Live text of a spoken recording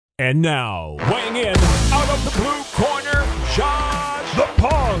And now, weighing in out of the blue corner, Josh the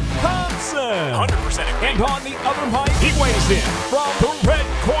Punk Thompson. 100% agree. And on the other mic, he weighs in from the red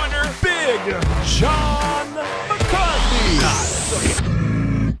corner, Big John McCarthy.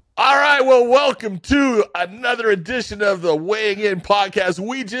 All right, well, welcome to another edition of the Weighing In podcast.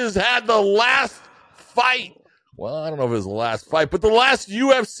 We just had the last fight. Well, I don't know if it was the last fight, but the last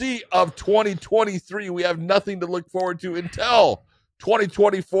UFC of 2023. We have nothing to look forward to until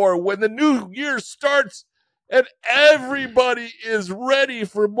 2024 when the new year starts and everybody is ready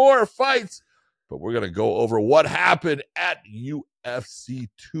for more fights. But we're going to go over what happened at UFC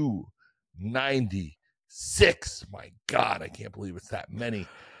 296. My God, I can't believe it's that many.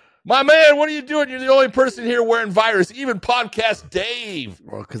 My man, what are you doing? You're the only person here wearing virus. Even Podcast Dave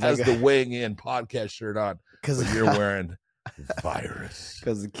has the Weighing In podcast shirt on. Because you're wearing virus.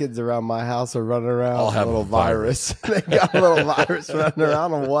 Because the kids around my house are running around I'll with have a little virus. They got a little virus running around. I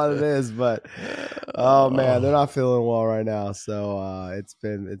don't know what it is, but oh man, they're not feeling well right now. So it's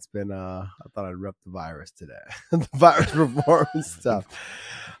been I thought I'd rep the virus today. The virus performance stuff.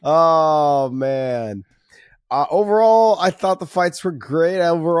 Oh man. Overall, I thought the fights were great.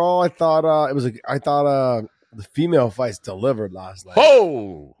 Overall, I thought the female fights delivered last night.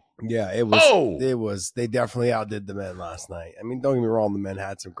 Oh, yeah, it was. They definitely outdid the men last night. I mean, don't get me wrong, the men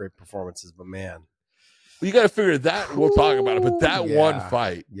had some great performances, but man, you got to figure that. We'll talk about it, but that one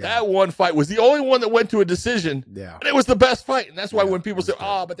fight was the only one that went to a decision. Yeah, and it was the best fight, and that's why when people say,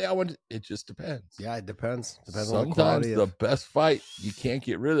 "Oh, but that one," it just depends. Yeah, it depends. Sometimes on the quality the best fight, you can't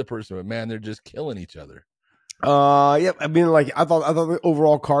get rid of the person, but man, they're just killing each other. Yeah, I mean, like I thought the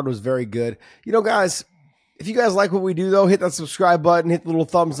overall card was very good. You know, guys, if you guys like what we do, though, hit that subscribe button, hit the little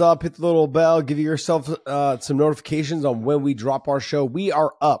thumbs up, hit the little bell, give yourself some notifications on when we drop our show. We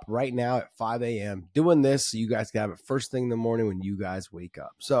are up right now at 5 a.m. doing this so you guys can have it first thing in the morning when you guys wake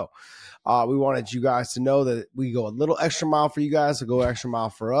up. So we wanted you guys to know that we go a little extra mile for you guys, so go extra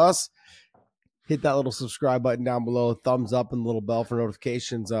mile for us. Hit that little subscribe button down below, thumbs up, and the little bell for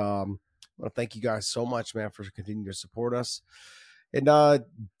notifications. I want to thank you guys so much, man, for continuing to support us. And man,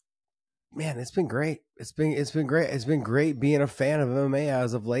 it's been great. It's been great. It's been great being a fan of MMA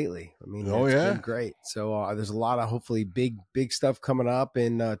as of lately. I mean, it's been great. So there's a lot of hopefully big stuff coming up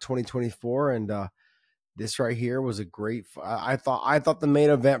in 2024, and this right here was a great. I thought the main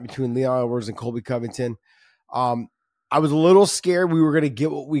event between Leon Edwards and Colby Covington. I was a little scared we were going to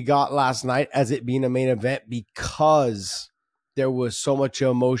get what we got last night as it being a main event because there was so much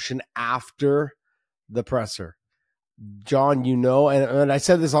emotion after the presser. John, you know, and I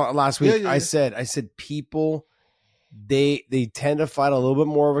said this last week. Yeah. I said people, they tend to fight a little bit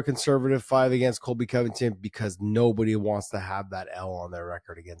more of a conservative fight against Colby Covington because nobody wants to have that L on their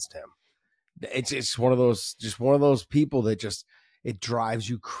record against him. It's one of those people that just, it drives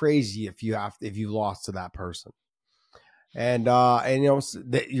you crazy if you lost to that person. And you know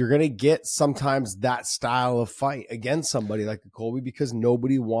that you're gonna get sometimes that style of fight against somebody like Colby because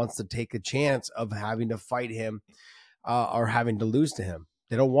nobody wants to take a chance of having to fight him or having to lose to him.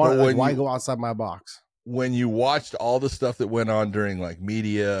 They don't want to. Like, why go outside my box? When you watched all the stuff that went on during like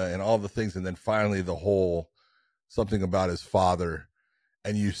media and all the things, and then finally the whole something about his father,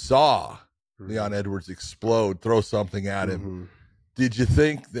 and you saw Leon Edwards explode, throw something at him. Did you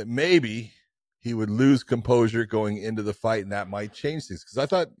think that maybe he would lose composure going into the fight, and that might change things? Because I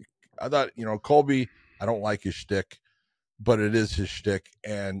thought, you know, Colby, I don't like his shtick, but it is his shtick,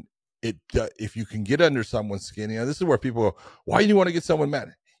 and if you can get under someone's skin, you know, this is where people go, why do you want to get someone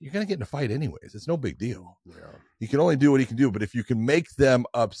mad? You're gonna get in a fight anyways. It's no big deal. Yeah. You can only do what he can do, but if you can make them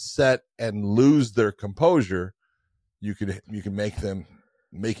upset and lose their composure, you can make them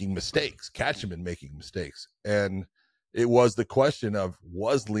making mistakes, catch them in making mistakes, and it was the question of,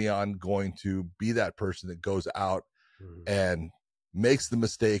 was Leon going to be that person that goes out and makes the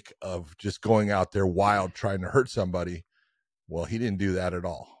mistake of just going out there wild, trying to hurt somebody? Well, he didn't do that at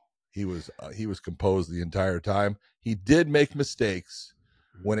all. He was composed the entire time. He did make mistakes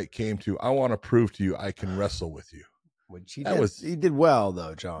when it came to, I want to prove to you I can wrestle with you. Which he did well,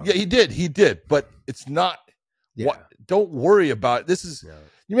 though, John. Yeah, he did. But it's not. Yeah. Don't worry about it. This is. Yeah.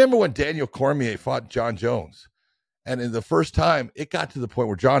 You remember when Daniel Cormier fought John Jones? And in the first time, it got to the point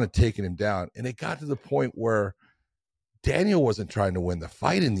where John had taken him down. And it got to the point where Daniel wasn't trying to win the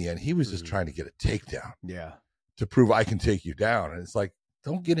fight in the end. He was just trying to get a takedown. Yeah. To prove I can take you down. And it's like,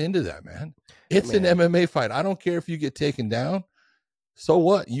 don't get into that, man. It's an MMA fight. I don't care if you get taken down. So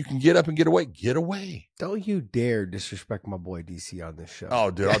what? You can get up and get away. Get away. Don't you dare disrespect my boy DC on this show. Oh,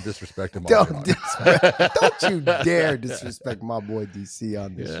 dude, I'll disrespect him. Don't you dare disrespect my boy DC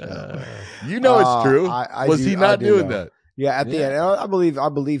on this show. You know it's true. Was he not doing that? Yeah, at the end, I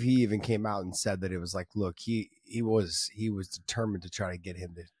believe he even came out and said that it was like, look, he was determined to try to get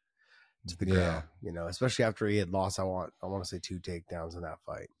him to the ground, you know, especially after he had lost. I want to say 2 takedowns in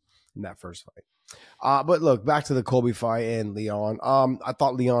that first fight. But look, back to the Colby fight and Leon. I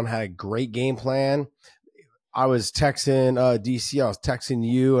thought Leon had a great game plan. I was texting DC, I was texting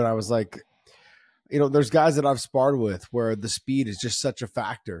you, and I was like, you know, there's guys that I've sparred with where the speed is just such a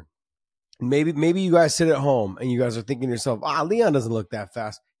factor. Maybe you guys sit at home and you guys are thinking to yourself, Leon doesn't look that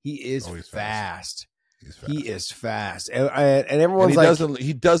fast. He is fast. He is fast. And everyone's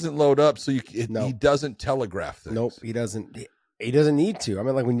he doesn't load up, so he doesn't telegraph things. Nope, he doesn't. He doesn't need to. I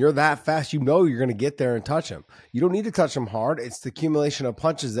mean, like when you're that fast, you know you're going to get there and touch him. You don't need to touch him hard. It's the accumulation of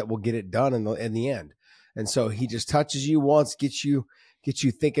punches that will get it done in the end. And so he just touches you once, gets you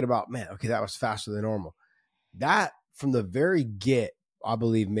thinking about, man, okay, that was faster than normal. That from the very get, I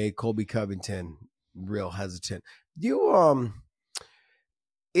believe, made Colby Covington real hesitant.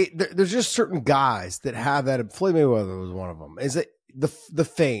 There's just certain guys that have that. Floyd Mayweather was one of them. Is it the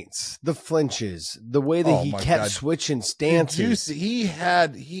feints, the flinches, the way that he kept switching stances? Did you see,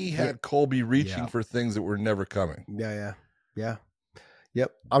 he had Colby reaching for things that were never coming. Yeah.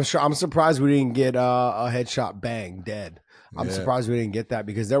 Yep. I'm surprised we didn't get a headshot, bang, dead. I'm surprised we didn't get that,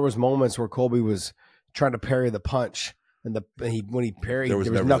 because there was moments where Colby was trying to parry the punch. And when he parried, there was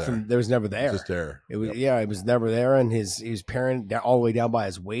nothing. There was never there. Just there. It was it was never there, and he was parrying down, all the way down by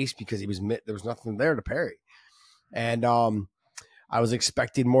his waist, because there was nothing there to parry. And I was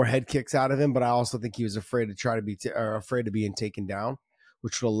expecting more head kicks out of him, but I also think he was afraid to afraid of being taken down,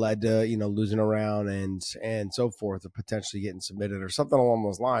 which would have led to losing a round and so forth, or potentially getting submitted or something along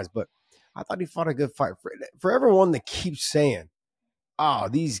those lines. But I thought he fought a good fight. For everyone that keeps saying,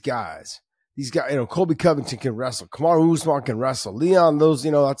 these guys, Colby Covington can wrestle, Kamaru Usman can wrestle, Leon,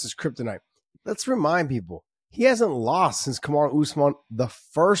 that's his kryptonite. Let's remind people, he hasn't lost since Kamaru Usman, the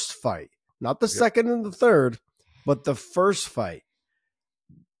first fight, not the second and the third, but the first fight.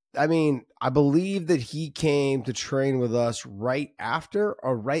 I mean, I believe that he came to train with us right after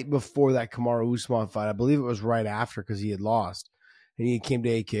or right before that Kamaru Usman fight. I believe it was right after, because he had lost, and he came to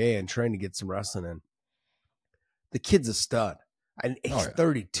AKA and trained to get some wrestling in. The kid's a stud. And he's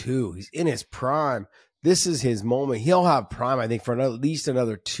 32. He's in his prime. This is his moment. He'll have prime, I think, for at least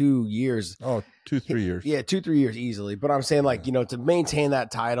another 2 years. 2-3 years. Yeah, 2-3 years easily. But I'm saying, to maintain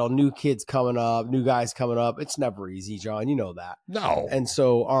that title, new kids coming up, new guys coming up, it's never easy, John. You know that. No. And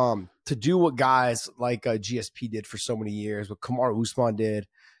so to do what guys like GSP did for so many years, what Kamaru Usman did,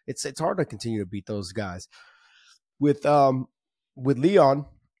 it's hard to continue to beat those guys. With Leon,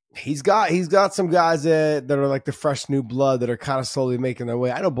 he's got some guys that are like the fresh new blood that are kind of slowly making their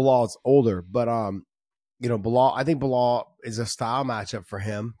way. I know Bilal's older, but I think Bilal is a style matchup for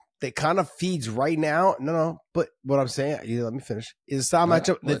him that kind of feeds right now. No, but what I'm saying, let me finish, is a style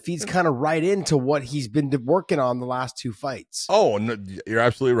matchup that feeds kind of right into what he's been working on the last 2 fights. Oh, no, you're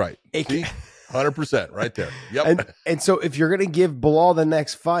absolutely right. 100% right there. Yep. And so if you're going to give Bilal the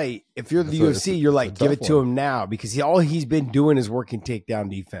next fight, if you're the UFC, you're like, give it to him now, because all he's been doing is working takedown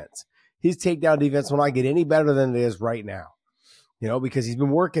defense. His takedown defense will not get any better than it is right now, because he's been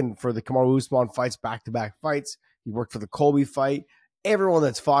working for the Kamaru Usman fights, back-to-back fights. He worked for the Colby fight. Everyone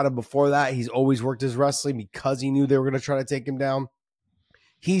that's fought him before that, he's always worked his wrestling because he knew they were going to try to take him down.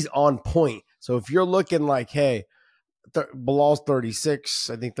 He's on point. So if you're looking like, hey, Bilal's 36,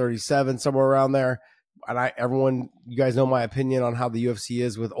 I think 37, somewhere around there. And you guys know my opinion on how the UFC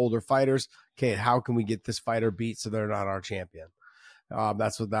is with older fighters. Okay, how can we get this fighter beat so they're not our champion?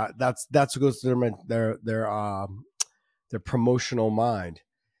 That's what goes to their promotional mind.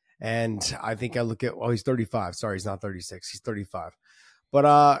 And I think I look at, he's 35. Sorry, he's not 36. He's 35.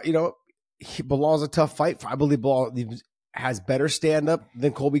 But Bilal's a tough fight. I believe Bilal has better stand-up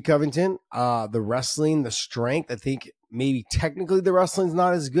than Colby Covington. The wrestling, the strength, I think maybe technically the wrestling's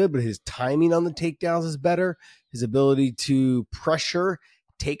not as good, but his timing on the takedowns is better. His ability to pressure,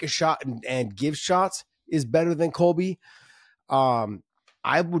 take a shot, and give shots is better than Colby.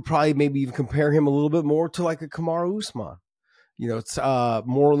 I would probably maybe even compare him a little bit more to like a Kamaru Usman. It's a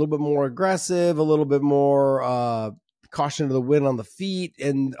little bit more aggressive, a little bit more caution to the wind on the feet,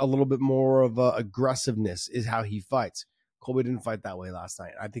 and a little bit more of aggressiveness is how he fights. Colby didn't fight that way last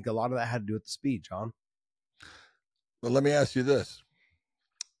night. I think a lot of that had to do with the speed, John. Well, let me ask you this.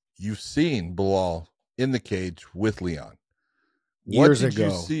 You've seen Bilal in the cage with Leon. Years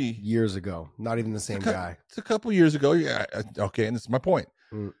ago. Not even the same guy. It's a couple years ago. Yeah. Okay. And this is my point.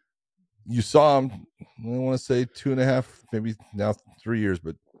 You saw him, I want to say 2.5, maybe now 3 years,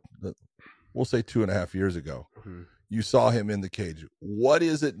 but we'll say 2.5 years ago. Mm-hmm. You saw him in the cage. What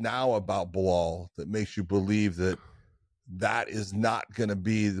is it now about Bilal that makes you believe that that is not going to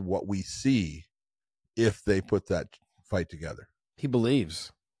be what we see if they put that fight together. He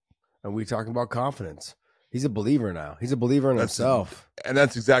believes. And we talking about confidence. He's a believer now. He's a believer in himself. And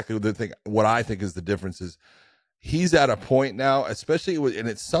that's exactly the thing. What I think is the difference is he's at a point now, especially and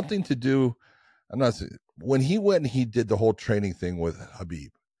it's something to do. I'm not saying when he went and he did the whole training thing with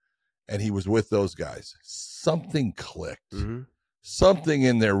Habib and he was with those guys, something clicked. Mm-hmm. Something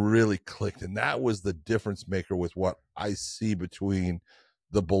in there really clicked. And that was the difference maker with what I see between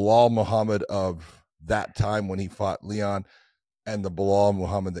the Bilal Muhammad of that time when he fought Leon and the Bilal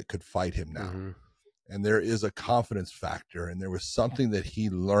Muhammad that could fight him now. Mm-hmm. And there is a confidence factor. And there was something that he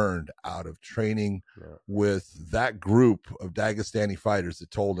learned out of training with that group of Dagestani fighters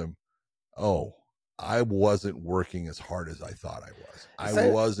that told him, oh, I wasn't working as hard as I thought I was. I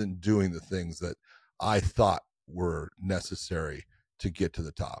wasn't doing the things that I thought were necessary to get to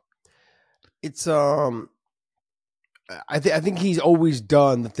the top. It's I think he's always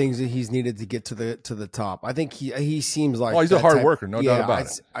done the things that he's needed to get to the top. I think he seems like he's a hard worker, no doubt about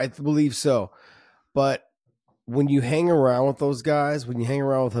it. I believe so. But when you hang around with those guys, when you hang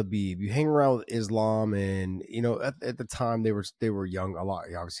around with Habib, you hang around with Islam, and you know at the time they were young,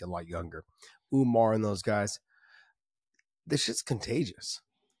 obviously a lot younger. Umar and those guys, this shit's contagious.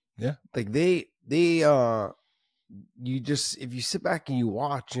 Yeah, like they you just, if you sit back and you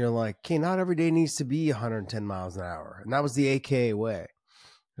watch and you're like, okay, not every day needs to be 110 miles an hour. And that was the AKA way.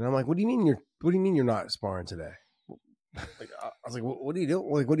 And I'm like, what do you mean you're not sparring today? Like, I was like, what do you do?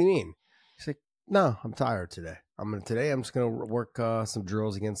 Like, what do you mean? He's like, no, I'm tired today. I'm just going to work some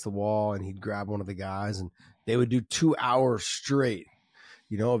drills against the wall. And he'd grab one of the guys and they would do 2 hours straight,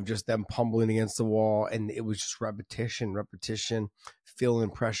 you know, of just them pummeling against the wall. And it was just repetition,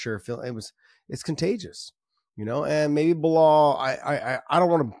 feeling pressure, it's contagious. You know, and maybe Bilal, I don't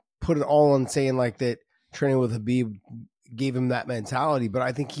want to put it all on saying like that training with Habib gave him that mentality, but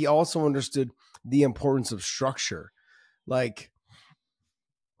I think he also understood the importance of structure. Like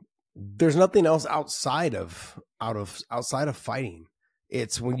there's nothing else outside of fighting.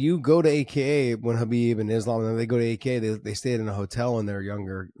 It's when you go to AKA, when Habib and Islam and they go to AKA, they stayed in a hotel in their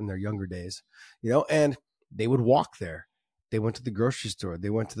younger days, you know, and they would walk there. They went to the grocery store. They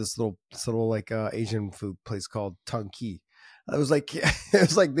went to this little like Asian food place called Tung Ki. It was like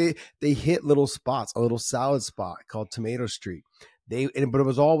they hit little spots, a little salad spot called Tomato Street. But it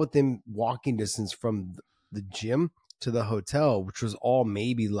was all within walking distance from the gym to the hotel, which was all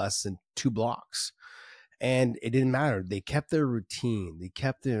maybe less than 2 blocks. And it didn't matter. They kept their routine. They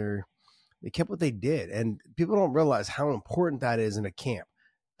kept what they did. And people don't realize how important that is in a camp.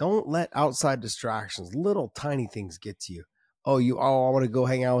 Don't let outside distractions, little tiny things get to you. I want to go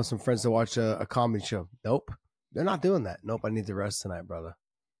hang out with some friends to watch a comedy show. Nope. They're not doing that. Nope. I need to rest tonight, brother.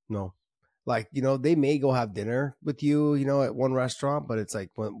 No. Like, you know, they may go have dinner with you, you know, at one restaurant, but it's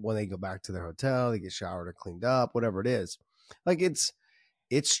like when they go back to their hotel, they get showered or cleaned up, whatever it is. Like it's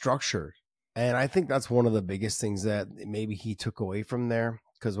structured. And I think that's one of the biggest things that maybe he took away from there.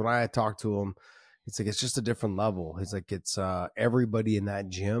 Because when I talked to him, it's like, it's just a different level. It's like, it's everybody in that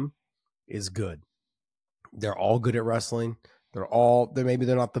gym is good. They're all good at wrestling. Maybe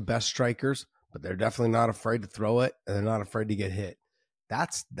they're not the best strikers, but they're definitely not afraid to throw it, and they're not afraid to get hit.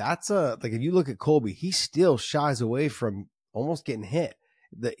 That's like if you look at Colby, he still shies away from almost getting hit.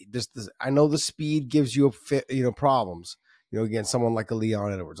 I know the speed gives you problems. You know, against someone like a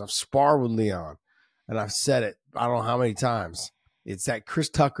Leon Edwards. I've sparred with Leon, and I've said it I don't know how many times. It's that Chris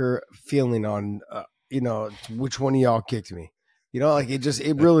Tucker feeling on which one of y'all kicked me. You know, like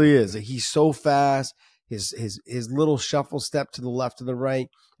it really is. Like, he's so fast. His little shuffle step to the left or the right.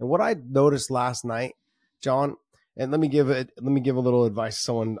 And what I noticed last night, John, and let me give a little advice to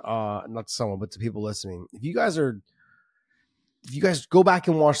someone, not to someone, but to people listening. If you guys go back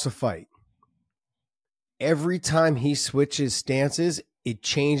and watch the fight, every time he switches stances, it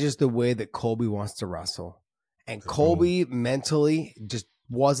changes the way that Colby wants to wrestle. And Colby mentally just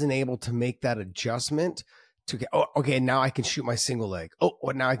wasn't able to make that adjustment to get, okay, now I can shoot my single leg.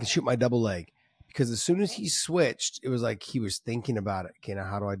 Now I can shoot my double leg. Because as soon as he switched, it was like he was thinking about it. Okay, now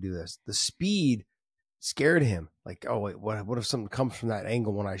how do I do this? The speed scared him. Like, oh, wait, what if something comes from that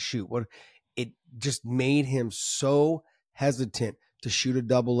angle when I shoot? It just made him so hesitant to shoot a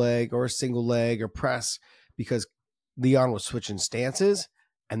double leg or a single leg or press because Leon was switching stances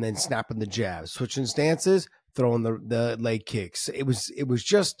and then snapping the jabs, switching stances, throwing the leg kicks. It was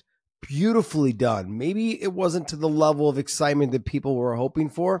just beautifully done. Maybe it wasn't to the level of excitement that people were hoping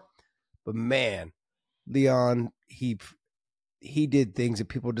for, but man, Leon, he did things that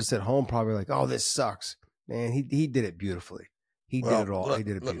people just at home probably like, oh, this sucks. Man, he did it beautifully. He did it all. He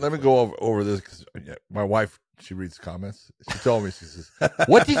did it. Let me go over this because my wife, she reads comments. She told me, she says,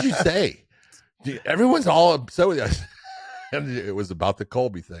 "What did you say? Everyone's all upset with us." And it was about the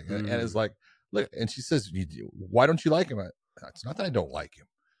Colby thing, and it's like, look. And she says, "Why don't you like him?" It's not that I don't like him.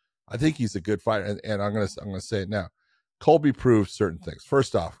 I think he's a good fighter, and I'm gonna say it now. Colby proved certain things.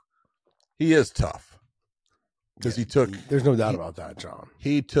 First off, he is tough because he took. There's no doubt about that, John.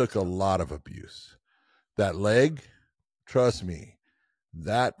 He took a lot of abuse. That leg, trust me,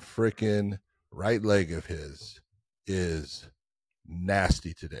 that freaking right leg of his is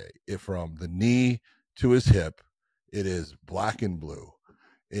nasty today. From the knee to his hip, it is black and blue.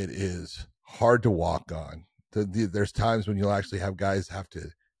 It is hard to walk on. There's times when you'll actually have guys have to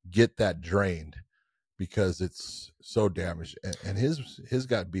get that drained because it's so damaged. And his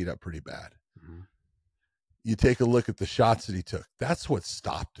got beat up pretty bad. Mm-hmm. You take a look at the shots that he took. That's what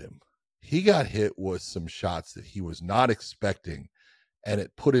stopped him. He got hit with some shots that he was not expecting, and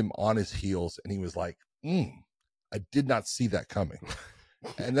it put him on his heels, and he was like, I did not see that coming.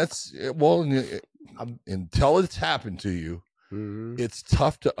 And that's, well, until it's happened to you, it's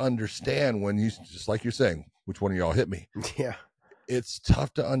tough to understand when you, just like you're saying, which one of y'all hit me? Yeah. It's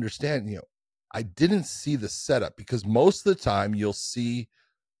tough to understand, I didn't see the setup, because most of the time you'll see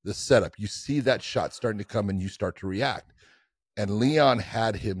the setup. You see that shot starting to come and you start to react. And Leon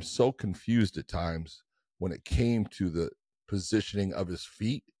had him so confused at times when it came to the positioning of his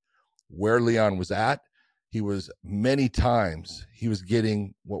feet, where Leon was at. He was many times, he was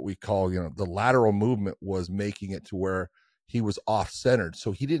getting what we call, the lateral movement was making it to where he was off-centered.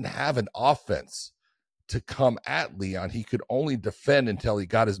 So he didn't have an offense to come at Leon. He could only defend until he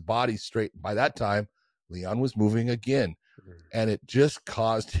got his body straight. By that time, Leon was moving again. And it just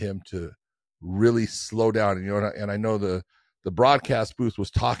caused him to really slow down. And I know the broadcast booth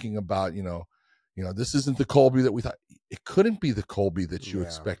was talking about, this isn't the Colby that we thought. It couldn't be the Colby that you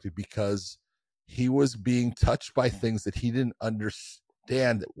expected, because he was being touched by things that he didn't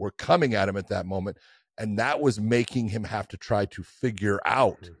understand that were coming at him at that moment. And that was making him have to try to figure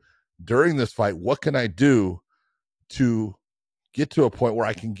out during this fight, what can I do to get to a point where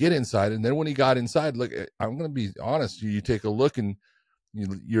I can get inside? And then when he got inside, look, I'm going to be honest. You take a look, and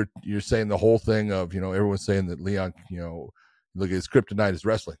you're saying the whole thing of, everyone's saying that Leon, look, his kryptonite is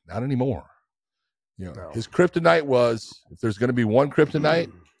wrestling. Not anymore. His kryptonite was, if there's going to be one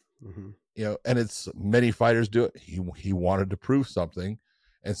kryptonite, and it's many fighters do it. He wanted to prove something.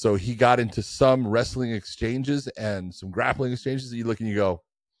 And so he got into some wrestling exchanges and some grappling exchanges that you look and you go,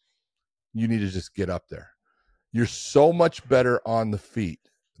 you need to just get up there. You're so much better on the feet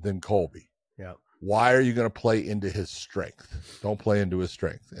than Colby. Yeah. Why are you going to play into his strength? Don't play into his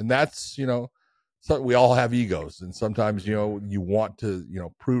strength. And that's, so we all have egos. And sometimes, you want to,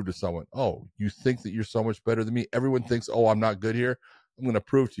 prove to someone, oh, you think that you're so much better than me. Everyone thinks, oh, I'm not good here. I'm going to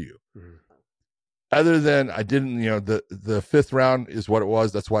prove to you. Mm-hmm. Other than I didn't, the fifth round is what it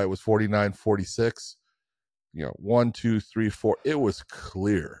was. That's why it was 49-46. 1, 2, 3, 4. It was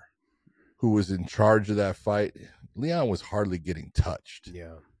clear who was in charge of that fight. Leon was hardly getting touched.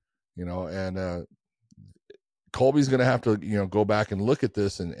 Yeah. And Colby's going to have to, go back and look at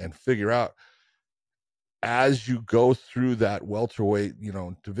this and figure out, as you go through that welterweight,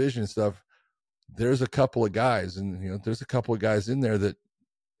 division stuff, there's a couple of guys, and, there's a couple of guys in there that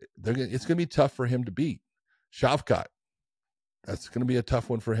it's going to be tough for him to beat. Shavkat, that's going to be a tough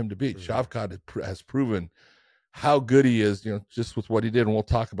one for him to beat. Mm-hmm. Shavkat has proven how good he is, just with what he did. And we'll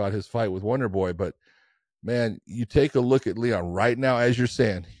talk about his fight with Wonder Boy. But, man, you take a look at Leon right now, as you're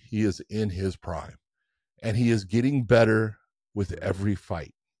saying, he is in his prime. And he is getting better with every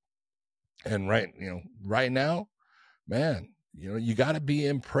fight. And right now, man, you got to be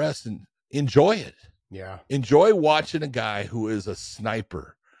impressed and enjoy it. Yeah. Enjoy watching a guy who is a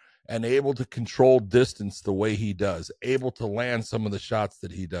sniper and able to control distance the way he does, able to land some of the shots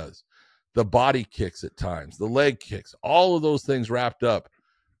that he does, the body kicks at times, the leg kicks, all of those things wrapped up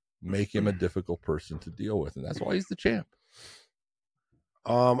make him a difficult person to deal with. And that's why he's the champ.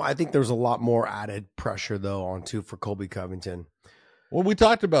 I think there's a lot more added pressure, though, for Colby Covington. Well, we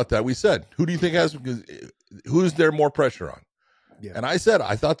talked about that. We said, who do you think who's there more pressure on? Yeah. And I said,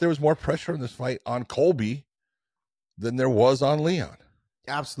 I thought there was more pressure in this fight on Colby than there was on Leon.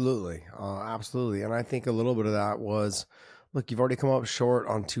 Absolutely. Absolutely. And I think a little bit of that was, look, you've already come up short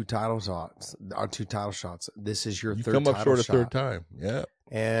on two title shots. This is your third title shot. You come up short a third time. Yeah.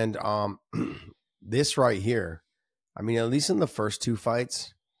 And this right here, I mean, at least in the first two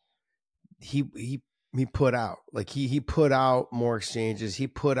fights, he put out. Like he put out more exchanges. He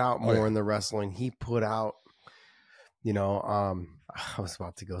put out more in the wrestling. He put out You know, I was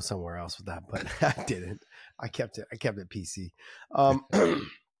about to go somewhere else with that, but I didn't. I kept it PC.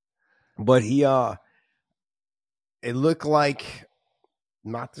 But it looked like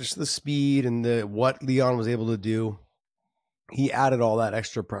not just the speed and what Leon was able to do. He added all that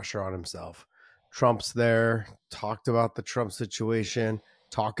extra pressure on himself. Trump's there, talked about the Trump situation,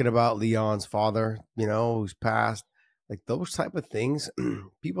 talking about Leon's father, who's passed. Like those type of things,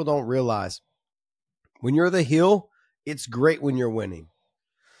 people don't realize. When you're the heel, it's great when you're winning.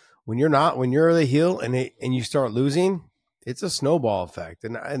 When you're not, when you're the heel and you start losing, it's a snowball effect.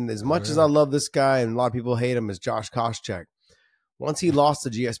 And as much as I love this guy and a lot of people hate him, as Josh Koscheck, once he lost the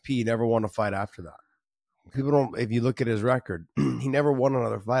GSP, he never won a fight after that. People don't, if you look at his record, he never won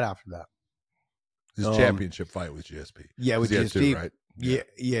another fight after that. His championship fight with GSP. Yeah, with GSP. Two, right?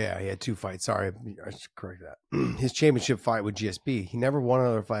 Yeah, he had 2 fights. Sorry, I should correct that. His championship fight with GSP, he never won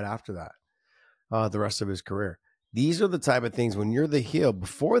another fight after that, the rest of his career. These are the type of things when you're the heel.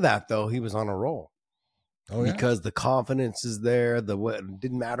 Before that, though, he was on a roll. Oh, yeah. Because the confidence is there. It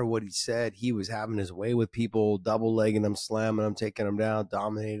didn't matter what he said. He was having his way with people, double-legging them, slamming them, taking them down,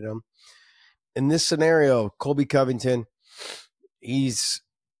 dominating them. In this scenario, Colby Covington, he's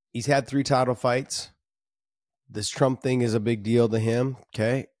had 3 title fights. This Trump thing is a big deal to him.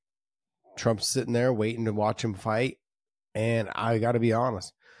 Okay. Trump's sitting there waiting to watch him fight. And I got to be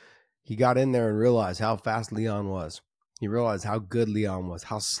honest. He got in there and realized how fast Leon was. He realized how good Leon was,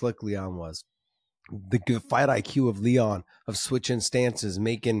 how slick Leon was. The good fight IQ of Leon, of switching stances,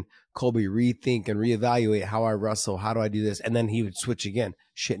 making Colby rethink and reevaluate how I wrestle. How do I do this? And then he would switch again.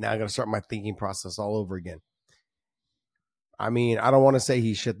 Shit, now I got to start my thinking process all over again. I mean, I don't want to say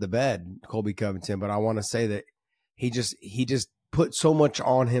he shit the bed, Colby Covington, but I want to say that he just put so much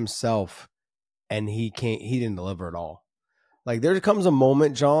on himself and he didn't deliver at all. Like there comes a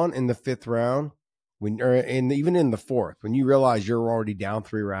moment, John, in the 5th round even in the 4th, when you realize you're already down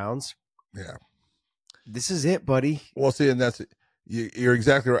 3 rounds. Yeah. This is it, buddy. Well, see, and that's you're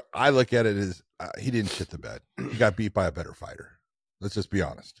exactly right. I look at it as he didn't shit the bed. He got beat by a better fighter. Let's just be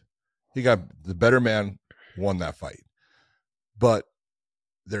honest. He got the better man, won that fight. But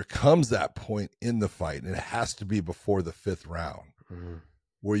there comes that point in the fight, and it has to be before the 5th round,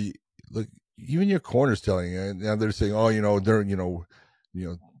 where you look. Even your corner's telling you, and they're saying, "Oh, they're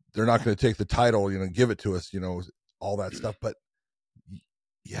they're not going to take the title. Give it to us. All that stuff." But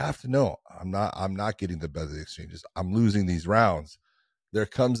you have to know, I'm not getting the best of the exchanges. I'm losing these rounds. There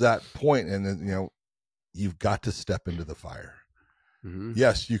comes that point, and then you've got to step into the fire. Mm-hmm.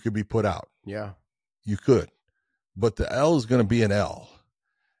 Yes, you could be put out. Yeah, you could, but the L is going to be an L.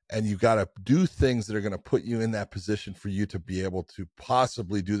 And you've got to do things that are going to put you in that position for you to be able to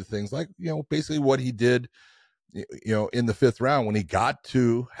possibly do the things like, basically what he did, in the 5th round. When he got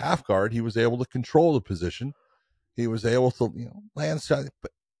to half guard, he was able to control the position. He was able to, land shot.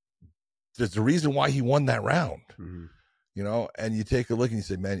 But there's a reason why he won that round, and you take a look and you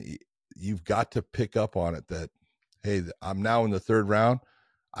say, man, you've got to pick up on it that, hey, I'm now in the 3rd round.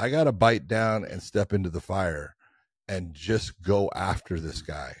 I got to bite down and step into the fire and just go after this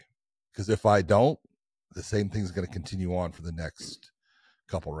guy. Because if I don't, the same thing's going to continue on for the next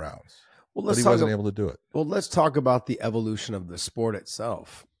couple rounds. Well, but he wasn't able to do it. Well, let's talk about the evolution of the sport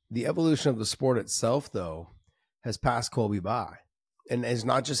itself. The evolution of the sport itself, though, has passed Colby by. And it's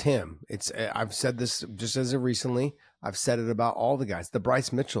not just him. I've said this just as of recently. I've said it about all the guys. The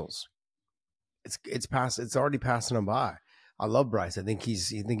Bryce Mitchells. It's already passing him by. I love Bryce. I think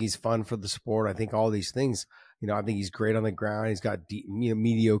he's fun for the sport. I think all these things, I think he's great on the ground. He's got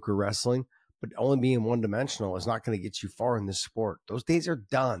mediocre wrestling, but only being one-dimensional is not going to get you far in this sport. Those days are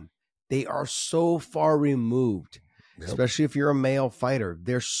done. They are so far removed, especially if you're a male fighter.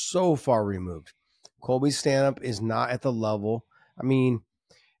 They're so far removed. Colby's stand-up is not at the level. I mean,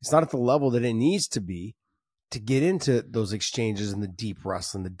 it's not at the level that it needs to be to get into those exchanges and the deep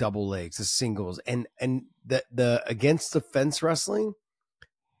wrestling, the double legs, the singles, and the against the fence wrestling.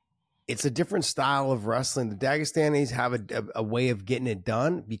 It's a different style of wrestling. The Dagestanis have a way of getting it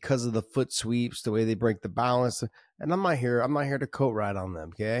done because of the foot sweeps, the way they break the balance. And I'm not here to coat ride on them.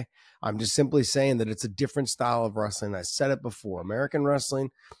 Okay. I'm just simply saying that it's a different style of wrestling. I said it before. American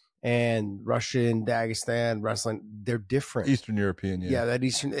wrestling and Russian, Dagestan wrestling, they're different. Eastern European, yeah, that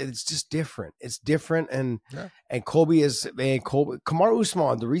Eastern, it's just different. It's different, and Colby Kamaru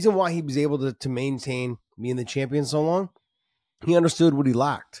Usman. The reason why he was able to maintain being the champion so long, he understood what he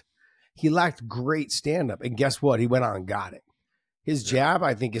lacked. He lacked great stand up, and guess what? He went out and got it. His jab,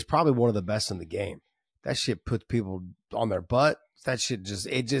 I think, is probably one of the best in the game. That shit puts people on their butt. That shit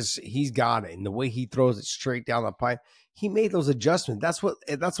he's got it, and the way he throws it straight down the pipe. He made those adjustments. That's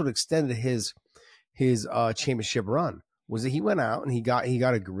what extended his his championship run was that he went out and he got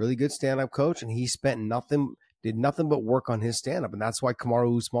a really good stand-up coach, and he did nothing but work on his stand-up. And that's why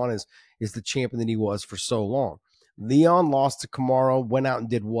Kamaru Usman is the champion that he was for so long. Leon lost to Kamaru, went out and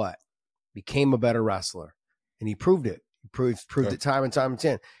did what? Became a better wrestler. And he proved it. He proved it time and time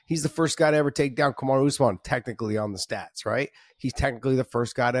again. He's the first guy to ever take down Kamaru Usman, technically on the stats, right? He's technically the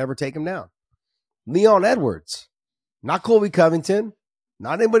first guy to ever take him down. Leon Edwards, not Colby Covington,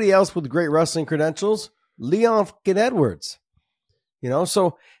 not anybody else with great wrestling credentials. Leon fucking Edwards.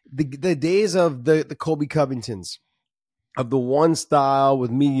 So the days of the Colby Covingtons, of the one style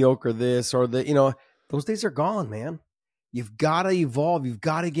with mediocre this or those days are gone, man. You've got to evolve. You've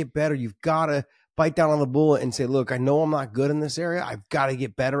got to get better. You've got to bite down on the bullet and say, look, I know I'm not good in this area. I've got to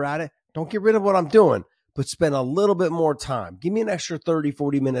get better at it. Don't get rid of what I'm doing, but spend a little bit more time. Give me an extra 30,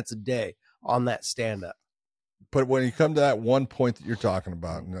 40 minutes a day on that stand-up. But when you come to that one point that you're talking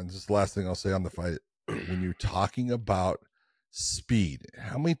about, and this is the last thing I'll say on the fight, when you're talking about speed,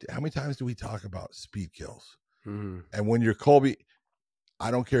 how many times do we talk about speed kills? Mm-hmm. And when you're Colby,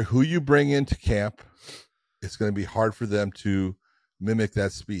 I don't care who you bring into camp, it's going to be hard for them to mimic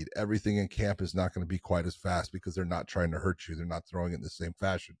that speed. Everything in camp is not going to be quite as fast because they're not trying to hurt you. They're not throwing it in the same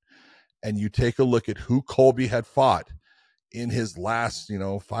fashion. And you take a look at who Colby had fought in his last,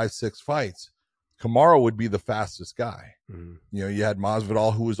 5-6 fights. Kamaru would be the fastest guy. Mm-hmm. You had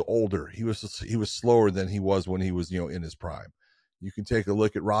Masvidal, who was older. He was slower than he was when he was, in his prime. You can take a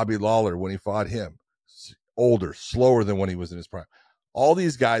look at Robbie Lawler when he fought him. Older, slower than when he was in his prime. All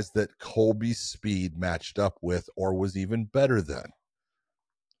these guys that Colby's speed matched up with or was even better than.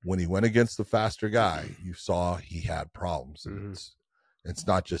 When he went against the faster guy, you saw he had problems. Mm-hmm. It's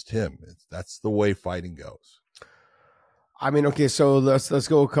not just him. That's the way fighting goes. I mean, okay, so let's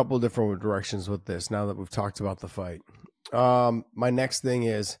go a couple of different directions with this now that we've talked about the fight. My next thing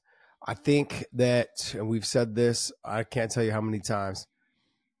is, I think that, and we've said this, I can't tell you how many times,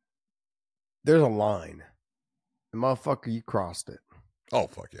 there's a line. And motherfucker, you crossed it. Oh,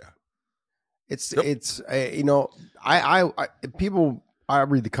 fuck yeah. I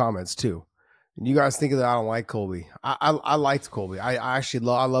read the comments too. And you guys think that I don't like Colby. I liked Colby. I actually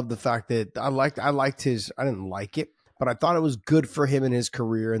love the fact that I didn't like it, but I thought it was good for him in his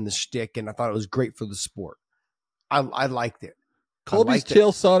career and the shtick, and I thought it was great for the sport. I liked it. Colby's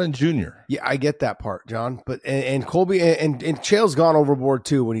Chael Sonnen Jr. Yeah, I get that part, John. But and Colby and Chael's gone overboard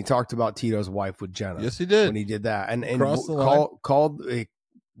too when he talked about Tito's wife with Jenna. Yes, he did. When he did that. And called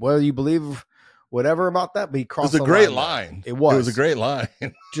whether you believe whatever about that, but he crossed the line. It was a great line. It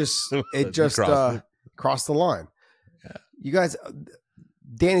was a great line. Crossed the line. Yeah. You guys,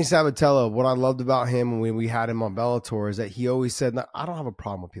 Danny Sabatello, what I loved about him when we had him on Bellator is that he always said, I don't have a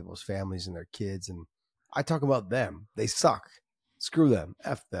problem with people's families and their kids, and I talk about them. They suck. Screw them.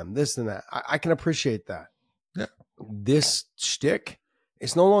 F them. This and that. I can appreciate that. Yeah. This shtick,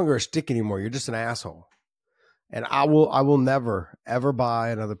 it's no longer a shtick anymore. You're just an asshole. And I will never, ever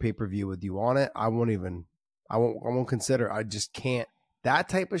buy another pay-per-view with you on it. I won't consider. I just can't. That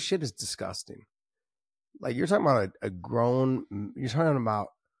type of shit is disgusting. Like, you're talking about you're talking about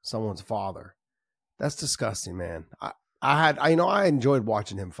someone's father. That's disgusting, man. I enjoyed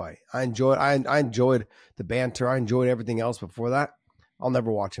watching him fight. I enjoyed the banter. I enjoyed everything else before that. I'll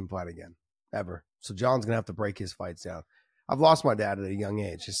never watch him fight again, ever. So John's going to have to break his fights down. I've lost my dad at a young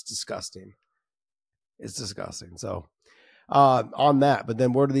age. It's disgusting. It's disgusting. So on that, but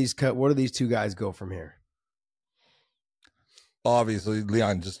then where do these two guys go from here? Obviously,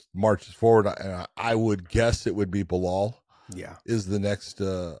 Leon just marches forward, and I would guess it would be Bilal. Yeah, is the next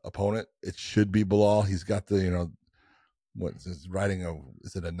opponent. It should be Bilal. He's got the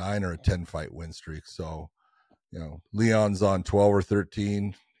is it a 9 or a 10 fight win streak? So, Leon's on 12 or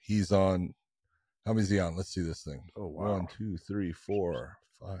 13. He's on, how many is he on? Let's see this thing. Oh, wow. 1, 2, 3, 4,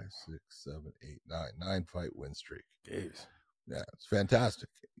 5, 6, 7, 8, 9 fight win streak. Jeez. Yeah, it's fantastic.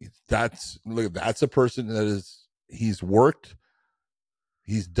 That's a person he's worked.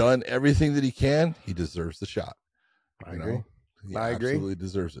 He's done everything that he can. He deserves the shot. I agree. He absolutely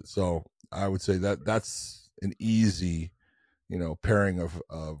deserves it. So I would say that's an easy, pairing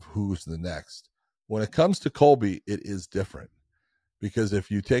of who's the next. When it comes to Colby, it is different, because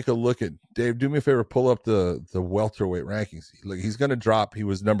if you take a look at Dave, do me a favor, pull up the welterweight rankings. He's going to drop. He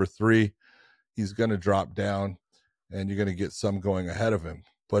was number 3. He's going to drop down, and you're going to get some going ahead of him.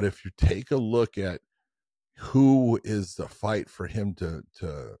 But if you take a look at who is the fight for him to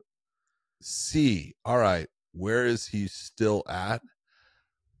see, all right, where is he still at?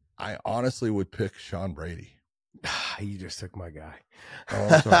 I honestly would pick Sean Brady. You just took my guy. Oh,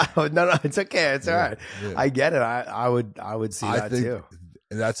 I'm sorry. No, it's okay. It's all right. Yeah. I get it. I would see that too.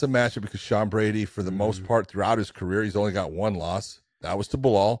 And that's a matchup because Sean Brady, for the most part, throughout his career, he's only got one loss. That was to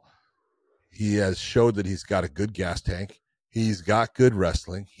BRAWL. He has showed that he's got a good gas tank. He's got good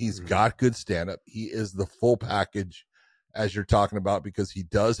wrestling. He's got good stand-up. He is the full package, as you're talking about, because he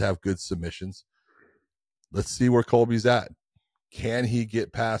does have good submissions. Let's see where Colby's at. Can he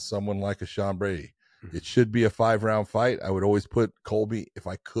get past someone like a Sean Brady? It should be a 5-round fight. I would always put Colby, if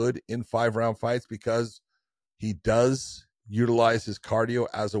I could, in 5-round fights because he does utilize his cardio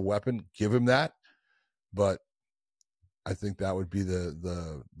as a weapon. Give him that. But I think that would be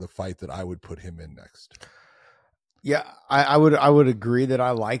the fight that I would put him in next. Yeah, I would agree that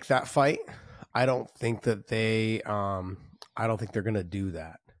I like that fight. I don't think that I don't think they're gonna do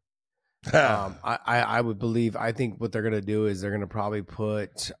that. I would believe. I think what they're gonna do is they're gonna probably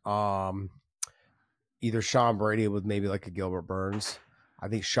put either Sean Brady with maybe like a Gilbert Burns. I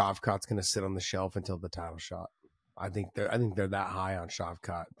think Shavkat's gonna sit on the shelf until the title shot. I think they're that high on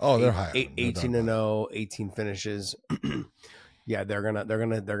Shavkat. Oh, they're high. 18-0, 18 finishes. Yeah, they're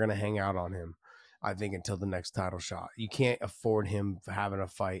gonna hang out on him. I think until the next title shot. You can't afford him having a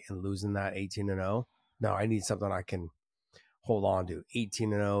fight and losing that 18-0. No, I need something I can hold on to.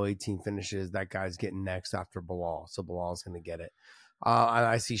 18-0, 18 finishes. That guy's getting next after BRAWL, so BRAWL's going to get it.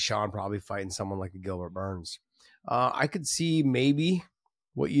 I see Sean probably fighting someone like a Gilbert Burns. I could see maybe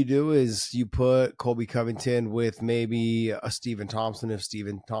what you do is you put Colby Covington with maybe a Stephen Thompson if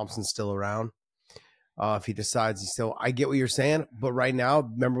Stephen Thompson's still around. If he decides he's still, I get what you're saying, but right now,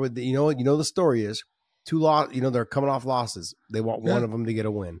 remember what the story is. They're coming off losses. They want one of them to get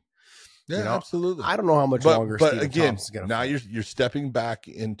a win. Yeah, absolutely. I don't know how much longer. But Stephen again, Thompson's gonna now fight. you're stepping back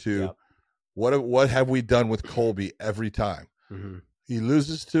into what have we done with Colby every time he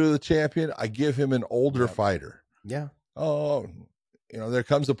loses to the champion? I give him an older fighter. Yeah. Oh, there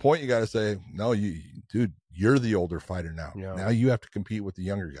comes a point you got to say, no, you're the older fighter now. Yeah. Now you have to compete with the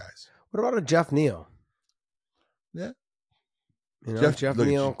younger guys. What about a Jeff Neal? Yeah. Jeff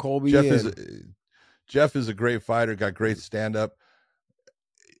Neal, Colby. Jeff is a great fighter, got great stand-up.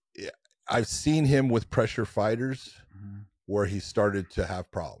 I've seen him with pressure fighters where he started to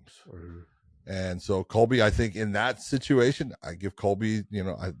have problems. And so Colby, I think in that situation, I give Colby,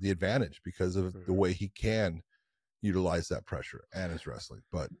 the advantage because of the way he can utilize that pressure and his wrestling.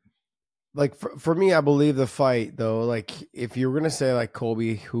 But like for me, I believe the fight though, like if you're going to say like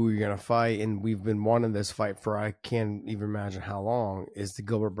Colby, who you're going to fight, and we've been wanting this fight for, I can't even imagine how long, is the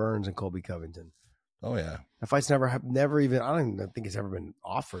Gilbert Burns and Colby Covington. Oh yeah. The fight's never even, I don't even think it's ever been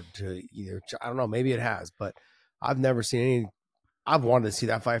offered to either. I don't know. Maybe it has, but I've never seen any. I've wanted to see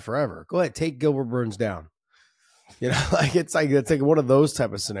that fight forever. Go ahead, take Gilbert Burns down. It's like one of those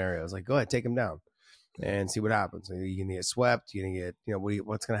type of scenarios. Like, go ahead, take him down and see what happens. You're going to get swept. You're going to get,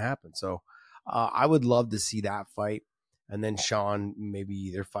 what's going to happen? So I would love to see that fight. And then Sean maybe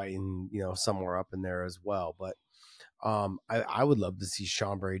either fighting, somewhere up in there as well. But I would love to see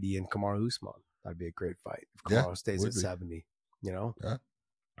Sean Brady and Kamaru Usman. That'd be a great fight if Kamaru stays at 70. Yeah.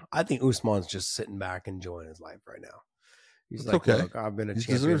 I think Usman's just sitting back enjoying his life right now. He's like, okay. Look, I've been a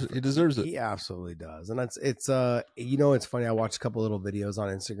champion. He deserves it. He absolutely does. And it's funny. I watched a couple little videos on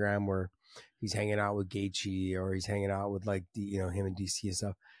Instagram where he's hanging out with Gaethje or he's hanging out with like him and DC and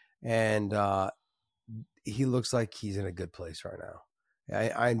stuff. And he looks like he's in a good place right now.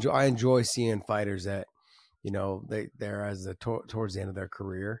 I enjoy seeing fighters that, they're towards the end of their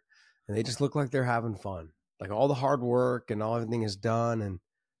career and they just look like they're having fun. Like all the hard work and everything is done. And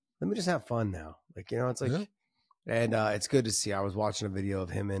let me just have fun now. Like, it's like, and it's good to see. I was watching a video of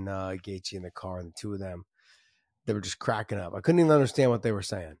him and Gaethje in the car, and the two of them, they were just cracking up. I couldn't even understand what they were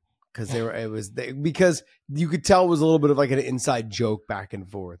saying because you could tell it was a little bit of like an inside joke back and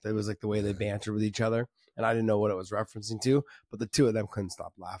forth. It was like the way they bantered with each other, and I didn't know what it was referencing to, but the two of them couldn't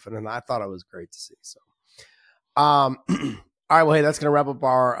stop laughing, and I thought it was great to see. So, all right, well, hey, that's gonna wrap up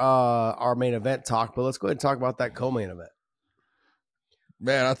our main event talk, but let's go ahead and talk about that co-main event.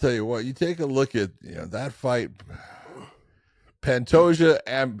 Man, I'll tell you what, you take a look at that fight, Pantoja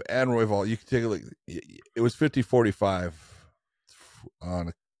and Royval, you can take a look. It was 50-45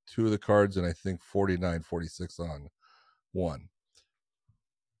 on two of the cards, and I think 49-46 on one.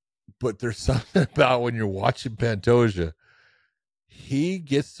 But there's something about when you're watching Pantoja, he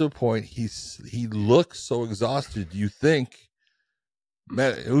gets to a point, he looks so exhausted, you think,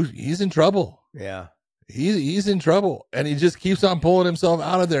 man, he's in trouble. Yeah. He's in trouble, and he just keeps on pulling himself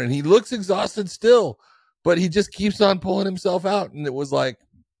out of there, and he looks exhausted still, but he just keeps on pulling himself out. And it was like,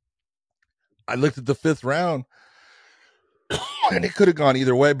 I looked at the fifth round, and it could have gone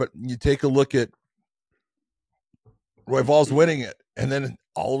either way, but you take a look at Royval's winning it, and then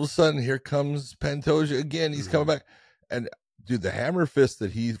all of a sudden, here comes Pantoja again. He's coming back, and dude, the hammer fist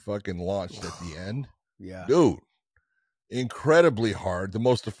that he fucking launched at the end, Yeah. dude, incredibly hard. The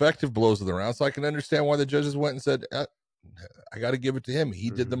most effective blows of the round. So I can understand why the judges went and said, I got to give it to him. He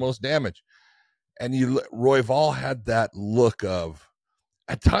did the most damage. And Royval had that look of,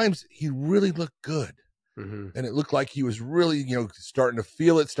 at times, he really looked good. And it looked like he was really, starting to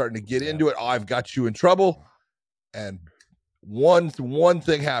feel it, starting to get into it. Oh, I've got you in trouble. And one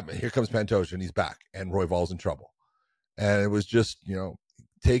thing happened. Here comes Pantoja, and he's back. And Royval's in trouble. And it was just,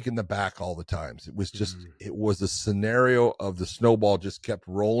 taking the back all the times. It was just, it was a scenario of the snowball just kept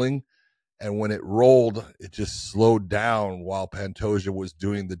rolling. And when it rolled, it just slowed down while Pantoja was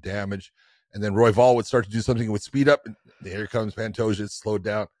doing the damage. And then Royval would start to do something, it would speed up. And here comes Pantoja, it slowed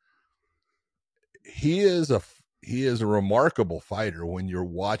down. He is a remarkable fighter when you're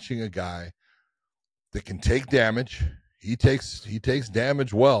watching a guy that can take damage. He takes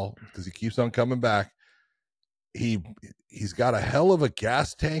damage well because he keeps on coming back. He's got a hell of a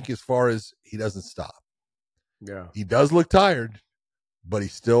gas tank as far as he doesn't stop. Yeah. He does look tired, but he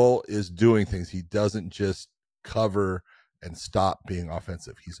still is doing things. He doesn't just cover and stop being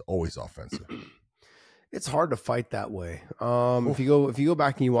offensive. He's always offensive. It's hard to fight that way. If you go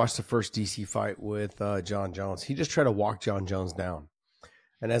back and you watch the first DC fight with John Jones, he just tried to walk John Jones down.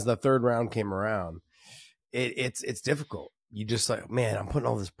 And as the third round came around, it's difficult. You just like, man, I'm putting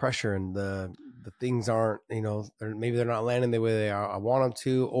all this pressure and the things aren't, maybe they're not landing the way I want them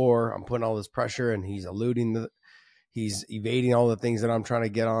to, or I'm putting all this pressure and he's he's evading all the things that I'm trying to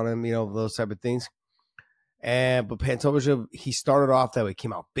get on him, those type of things. But Pantoja, he started off that way,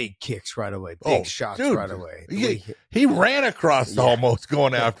 came out big kicks right away, big shots right away. He ran across almost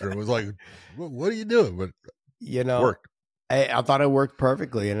going after him. It was like, what are you doing? But it worked. I thought it worked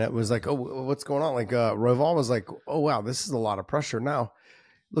perfectly, and it was like, oh, what's going on? Like Royval was like, oh wow, this is a lot of pressure. Now,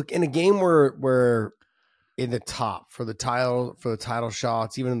 look, in a game where in the top for the title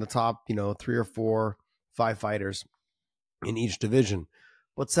shots, even in the top, 3 or 4, 5 fighters in each division.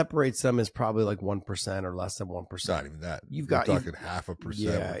 What separates them is probably like 1% or less than 1%. Not even that. We're talking 0.5%.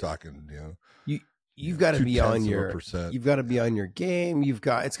 Yeah. We're talking, you've got to be on your, 0.2%. you've got to be on your game. It's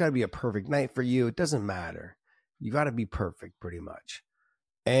got to be a perfect night for you. It doesn't matter. You got to be perfect pretty much.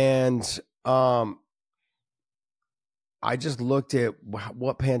 And, I just looked at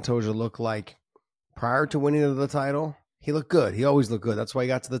what Pantoja looked like prior to winning the title. He looked good. He always looked good. That's why he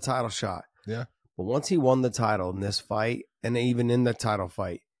got to the title shot. Yeah. But once he won the title in this fight, and even in the title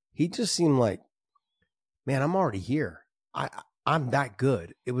fight, he just seemed like, man, I'm already here. I'm that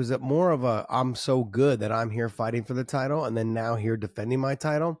good. It was more of a, I'm so good that I'm here fighting for the title, and then now here defending my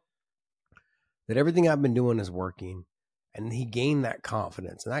title, that everything I've been doing is working. And he gained that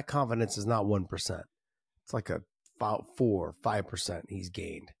confidence. And that confidence is not 1%. It's like about 4 or 5% he's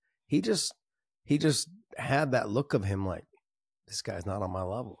gained. He just had that look of him like, this guy's not on my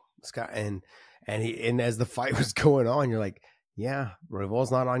level. This guy, and as the fight was going on, you're like, yeah,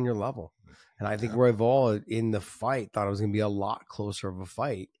 Royval's not on your level. And I think Royval in the fight thought it was going to be a lot closer of a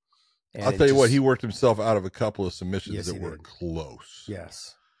fight. And I'll tell you what, he worked himself out of a couple of submissions that were close.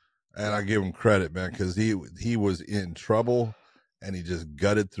 Yes. And I give him credit, man, because he was in trouble and he just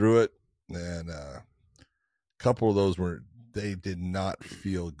gutted through it. And a couple of those they did not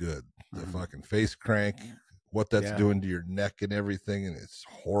feel good. The fucking face crank, what that's doing to your neck and everything, and it's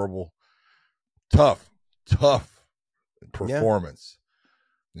horrible. Tough performance.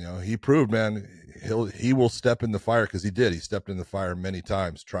 He proved, man, he will step in the fire, because he did. He stepped in the fire many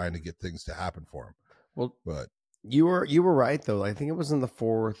times trying to get things to happen for him. Well, but you were right though. I think it was in the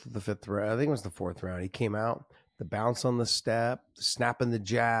 4th, the 5th round. I think it was the 4th round. He came out, the bounce on the step, snapping the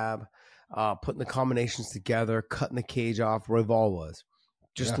jab, putting the combinations together, cutting the cage off. Royval was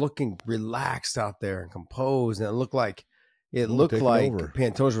just looking relaxed out there and composed, and it looked like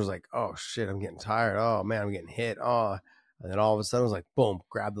Pantoja was like, oh shit, I'm getting tired. Oh man, I'm getting hit. Oh, and then all of a sudden it was like, boom,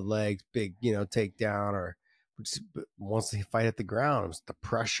 grab the legs, big, takedown. Or once the fight hit the ground, it was the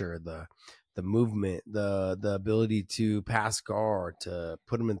pressure, the movement, the ability to pass guard, to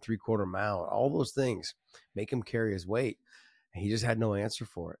put him in 3/4 mount, all those things make him carry his weight. And he just had no answer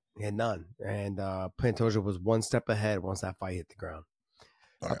for it. He had none. And Pantoja was one step ahead once that fight hit the ground.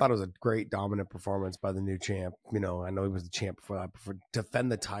 I thought it was a great dominant performance by the new champ. I know he was the champ before that, but to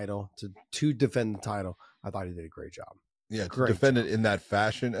defend the title, to defend the title, I thought he did a great job. Yeah, to defend it in that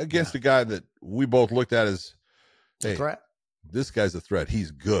fashion against a guy that we both looked at as, hey, threat. This guy's a threat.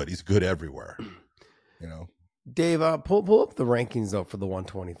 He's good. He's good everywhere. Dave, pull up the rankings though for the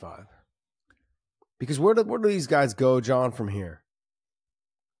 125. Because where do these guys go, John, from here?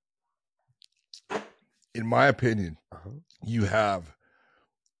 In my opinion, you have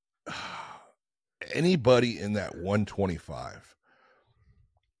anybody in that 125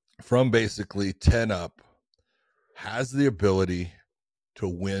 from basically 10 up has the ability to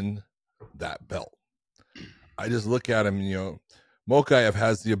win that belt. I just look at him, Mokaev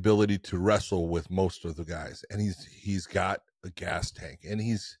has the ability to wrestle with most of the guys, and he's got a gas tank, and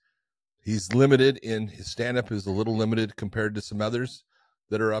he's limited in his stand-up is a little limited compared to some others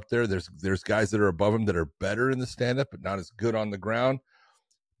that are up there. There's guys that are above him that are better in the stand-up, but not as good on the ground.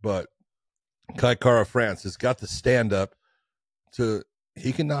 But Kai Kara France has got the stand-up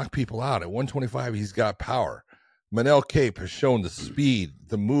he can knock people out. At 125, he's got power. Manel Cape has shown the speed,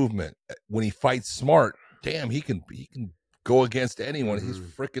 the movement. When he fights smart, damn, he can go against anyone. He's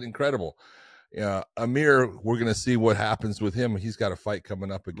freaking incredible. Amir, we're going to see what happens with him. He's got a fight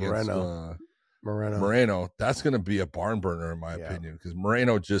coming up against Moreno. That's going to be a barn burner, in my opinion, because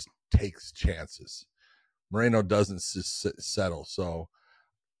Moreno just takes chances. Moreno doesn't settle. So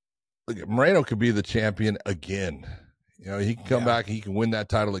look, Moreno could be the champion again. He can come back. He can win that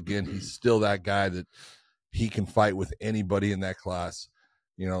title again. He's still that guy that he can fight with anybody in that class.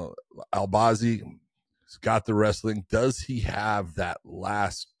 Albazi has got the wrestling. Does he have that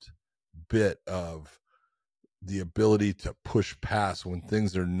last bit of the ability to push past when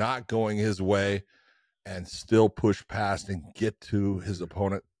things are not going his way and still push past and get to his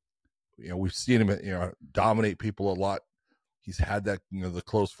opponent? We've seen him, dominate people a lot. He's had that, the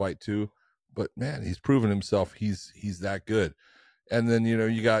close fight too, but man, he's proven himself. He's that good. And then,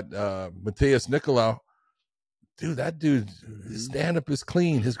 you got Mateus Nicolau. Dude, that dude, his stand-up is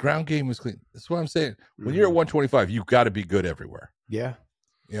clean. His ground game is clean. That's what I'm saying. When you're at 125, you've got to be good everywhere. Yeah.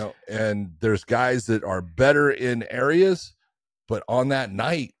 And there's guys that are better in areas, but on that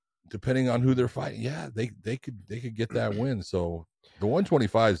night, depending on who they're fighting, they could get that win. So the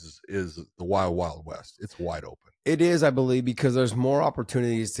 125 is the wild, wild west. It's wide open. It is, I believe, because there's more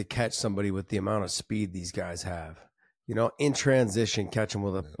opportunities to catch somebody with the amount of speed these guys have. In transition, catch them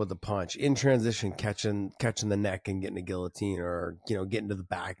with a punch. In transition, catching the neck and getting a guillotine, or getting to the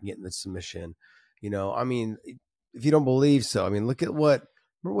back and getting the submission. If you don't believe so, look at remember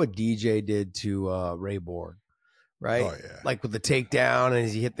what DJ did to Ray Borg, right? Oh, yeah. Like with the takedown, and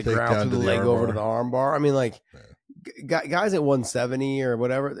he hit the ground through the leg over to the arm bar. Guys at 170 or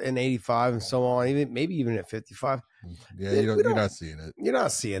whatever, and 85 and so on, maybe even at 55. Yeah, you're not seeing it. You're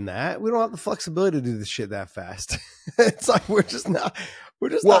not seeing that. We don't have the flexibility to do this shit that fast. It's like we're just not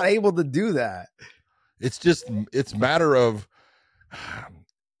able to do that. It's matter of,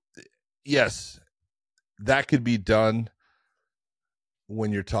 yes, that could be done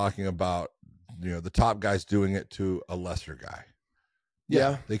when you're talking about, the top guys doing it to a lesser guy.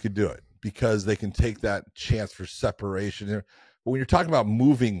 Yeah, they could do it because they can take that chance for separation. But when you're talking about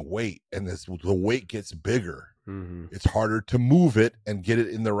moving weight and the weight gets bigger, it's harder to move it and get it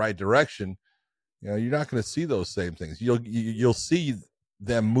in the right direction. You're not going to see those same things. You'll see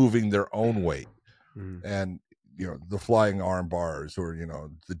them moving their own weight, and the flying arm bars, or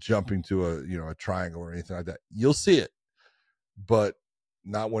the jumping to a triangle or anything like that. You'll see it, but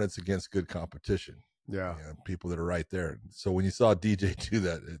not when it's against good competition. Yeah, people that are right there. So when you saw DJ do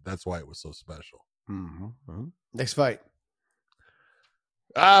that, that's why it was so special. Next fight.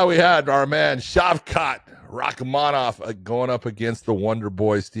 We had our man Shavkat Rakhmonov going up against the Wonder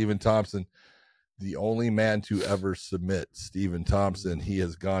Boy Stephen Thompson, the only man to ever submit Stephen Thompson. He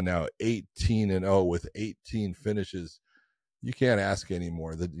has gone now 18-0 with 18 finishes. You can't ask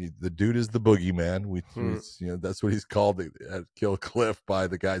anymore. The dude is the boogeyman. That's what he's called at Kill Cliff by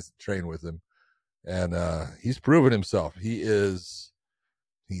the guys that train with him, and he's proven himself. He's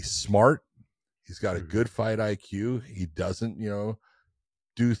smart. He's got a good fight IQ. He doesn't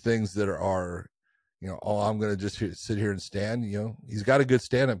do things that are, I'm going to just sit here and stand. He's got a good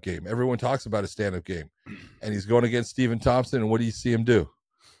stand-up game. Everyone talks about a stand-up game, and he's going against Stephen Thompson. And what do you see him do?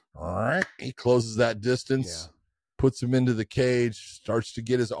 All right, he closes that distance, puts him into the cage, starts to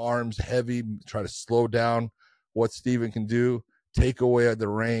get his arms heavy, try to slow down what Stephen can do, take away at the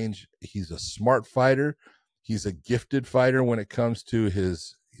range. He's a smart fighter. He's a gifted fighter when it comes to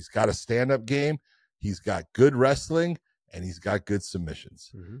he's got a stand-up game. He's got good wrestling. And he's got good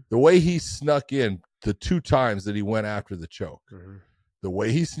submissions. The way he snuck in the 2 times that he went after the choke, the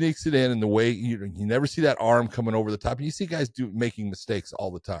way he sneaks it in, and the way you never see that arm coming over the top. And you see guys making mistakes all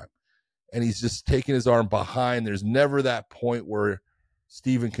the time. And he's just taking his arm behind. There's never that point where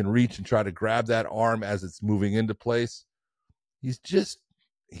Stephen can reach and try to grab that arm as it's moving into place. He's just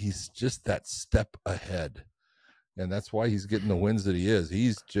that step ahead. And that's why he's getting the wins that he is.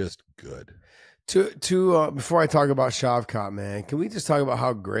 He's just good. Before I talk about Shavkat, man, can we just talk about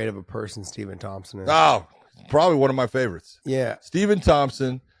how great of a person Stephen Thompson is? Oh, probably one of my favorites. Yeah. Stephen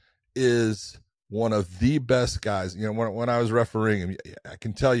Thompson is one of the best guys. You know, when I was refereeing him, I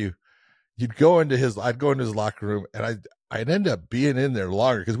can tell you, I'd go into his locker room, and I'd end up being in there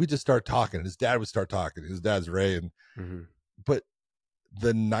longer because we just start talking. His dad would start talking. His dad's Ray, but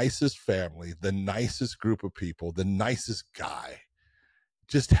the nicest family, the nicest group of people, the nicest guy,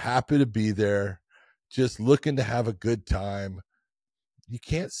 just happy to be there, just looking to have a good time. You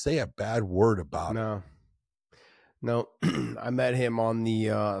can't say a bad word about him. No, I met him on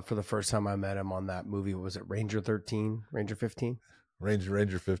the for the first time I met him on that movie. Was it Ranger 13, Ranger 15?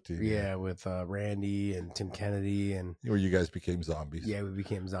 Ranger 15. Yeah, with Randy and Tim Kennedy, and where you guys became zombies. Yeah, we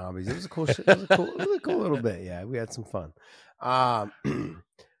became zombies. It was a cool shit. It was a cool little bit. Yeah, we had some fun.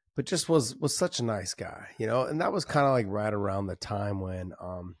 But just was such a nice guy, you know, and that was kind of like right around the time when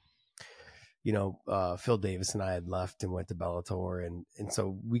Phil Davis and I had left and went to Bellator, and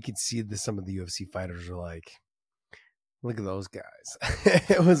so we could see some of the UFC fighters were like, look at those guys.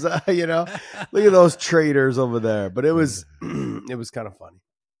 It was, look at those traitors over there. But it was kind of funny.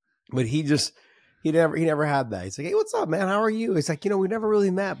 But he never had that. He's like, hey, what's up, man? How are you? It's like, we never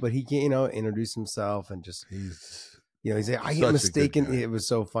really met, but he can, introduce himself and just, he's like, I get mistaken. It was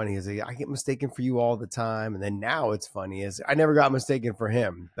so funny. He's like, I get mistaken for you all the time. And then now it's funny is I never got mistaken for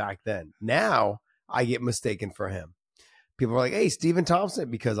him back then. Now I get mistaken for him. People are like, hey, Stephen Thompson,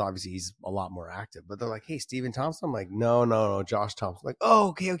 because obviously he's a lot more active, but they're like, hey, Stephen Thompson. I'm like, no, Josh Thompson. Like, oh,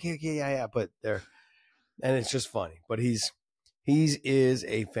 okay. Yeah. But and it's just funny, but he is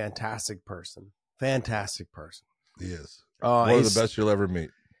a fantastic person. Fantastic person. He is. One of the best you'll ever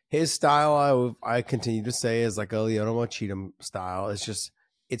meet. His style, I continue to say, is like a Leona Cheatham style.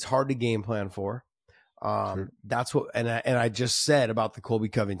 It's hard to game plan for. Sure. That's what, and I just said about the Colby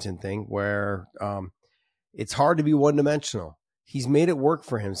Covington thing where, it's hard to be one-dimensional. He's made it work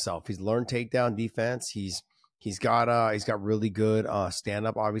for himself. He's learned takedown defense. He's got really good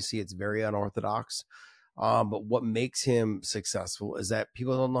stand-up. Obviously, it's very unorthodox. But what makes him successful is that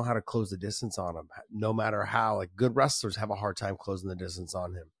people don't know how to close the distance on him. No matter how, like good wrestlers have a hard time closing the distance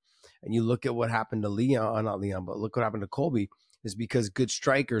on him. And you look at what happened to look what happened to Colby is because good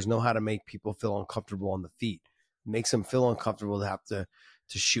strikers know how to make people feel uncomfortable on the feet. It makes them feel uncomfortable to have to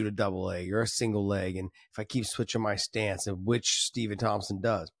shoot a double leg or a single leg. And if I keep switching my stance, and which Stephen Thompson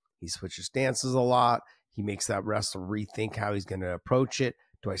does, he switches stances a lot. He makes that wrestler rethink how he's going to approach it.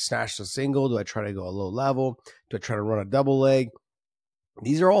 Do I snatch the single? Do I try to go a low level? Do I try to run a double leg?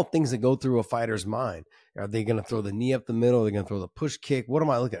 These are all things that go through a fighter's mind. Are they going to throw the knee up the middle? Are they going to throw the push kick? What am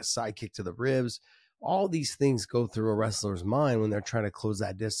I looking at? Side kick to the ribs? All these things go through a wrestler's mind when they're trying to close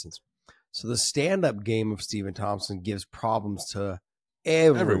that distance. So the stand-up game of Stephen Thompson gives problems to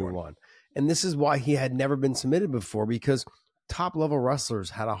everyone. And this is why he had never been submitted before, because top level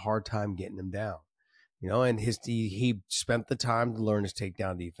wrestlers had a hard time getting him down, and he spent the time to learn his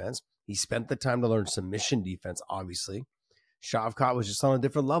takedown defense. He spent the time to learn submission defense. Obviously Shavkat was just on a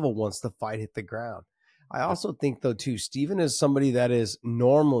different level once the fight hit the ground. I also think though too, Steven is somebody that is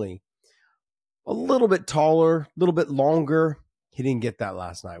normally a little bit taller, a little bit longer. He didn't get that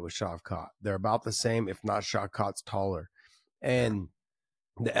last night with Shavkat. They're about the same, if not Shavkat's taller. And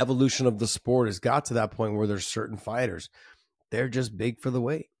the evolution of the sport has got to that point where there's certain fighters, they're just big for the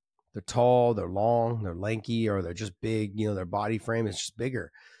weight. They're tall, they're long, they're lanky, or they're just big. Their body frame is just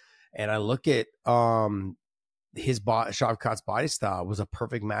bigger. And I look at Shavkat's body style was a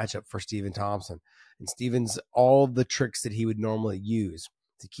perfect matchup for Stephen Thompson. And Stephen's all the tricks that he would normally use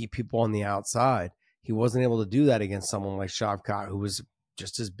to keep people on the outside, he wasn't able to do that against someone like Shavkat, who was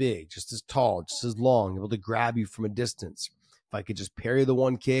just as big, just as tall, just as long, able to grab you from a distance. If I could just parry the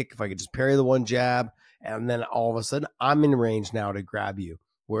one kick, if I could just parry the one jab, and then all of a sudden I'm in range now to grab you.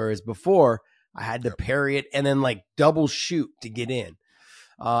 Whereas before I had to parry it and then like double shoot to get in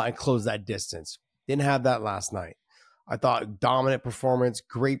and close that distance. Didn't have that last night. I thought dominant performance,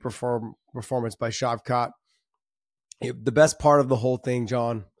 great performance by Shavkat. The best part of the whole thing,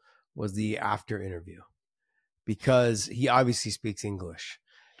 John, was the after interview, because he obviously speaks English.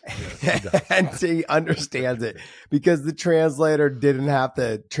 Yes, and he understands it, because the translator didn't have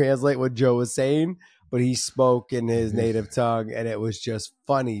to translate what Joe was saying, but he spoke in his native tongue, and it was just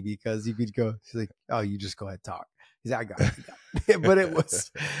funny because you could go, he's like, "Oh, you just go ahead, talk." He's like, "I got it." But it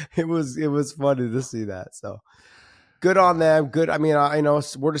was funny to see that. So good on them. Good. I mean, I know,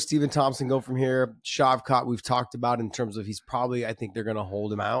 where does Stephen Thompson go from here? Shavkat, we've talked about in terms of I think they're going to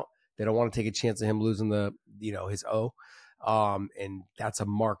hold him out. They don't want to take a chance of him losing his O. And that's a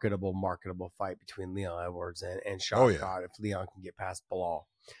marketable fight between Leon Edwards and Shavkat if Leon can get past BRAWL.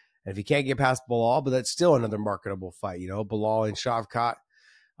 And if he can't get past BRAWL, but that's still another marketable fight. BRAWL and Shavkat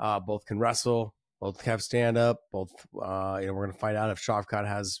both can wrestle. Both have stand up. Both, we're going to find out if Shavkat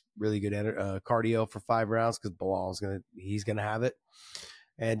has really good cardio for 5 rounds because Bilal he's going to have it,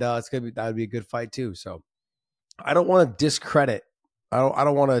 and that would be a good fight too. So I don't want to discredit. I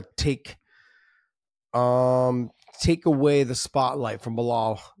don't want to take away the spotlight from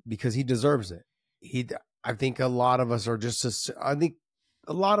Bilal because he deserves it. I think a lot of us are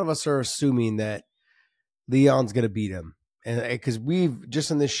assuming that Leon's going to beat him. And because we've just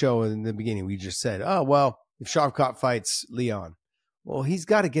in this show in the beginning, we just said, oh, well, if Shavkat fights Leon, well, he's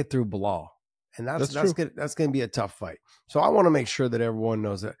got to get through Bilal. And that's going to be a tough fight. So I want to make sure that everyone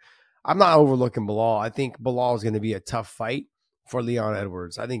knows that I'm not overlooking Bilal. I think Bilal is going to be a tough fight for Leon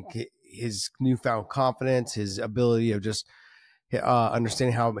Edwards. I think his newfound confidence, his ability of just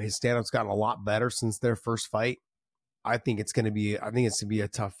understanding how his stand-up's gotten a lot better since their first fight. I think it's going to be a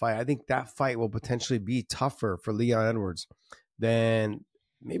tough fight. I think that fight will potentially be tougher for Leon Edwards than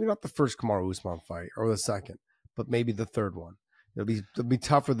maybe not the first Kamaru Usman fight or the second, but maybe the third one. It'll be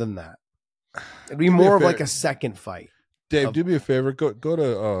tougher than that. It'll be more of like a second fight. Dave, do me a favor. Go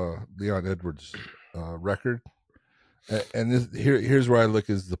to Leon Edwards' record, and here's where I look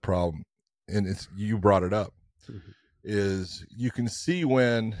as the problem, and it's you brought it up. Mm-hmm. Is you can see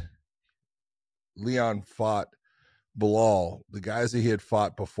when Leon fought Bilal, the guys that he had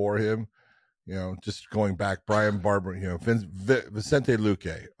fought before him, just going back, Brian Barber, Vicente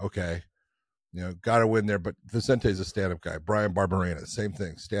Luque, okay, got to win there, but Vicente's a stand-up guy. Brian Barberena, same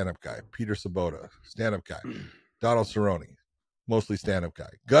thing, stand-up guy. Peter Sabota, stand-up guy. Donald Cerrone, mostly stand-up guy.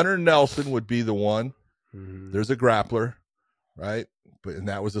 Gunnar Nelson would be the one. Mm-hmm. There's a grappler, right? And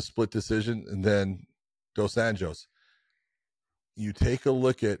that was a split decision. And then Dos Anjos. You take a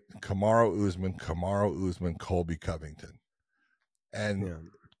look at Kamaru Usman, Colby Covington, and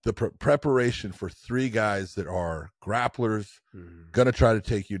the preparation for 3 guys that are grapplers, going to try to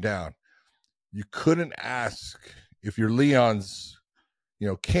take you down. You couldn't ask, if you're Leon's,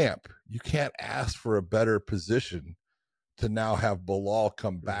 camp, you can't ask for a better position to now have Bilal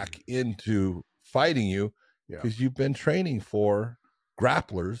come back into fighting you because you've been training for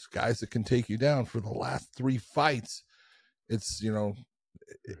grapplers, guys that can take you down for the last 3 fights. It's,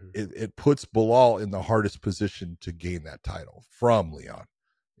 it puts Bilal in the hardest position to gain that title from Leon,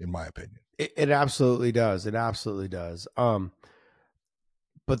 in my opinion. It absolutely does. It absolutely does.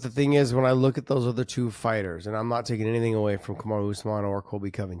 But the thing is, when I look at those other 2 fighters, and I'm not taking anything away from Kamaru Usman or Colby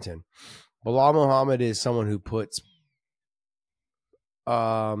Covington, Bilal Muhammad is someone who puts,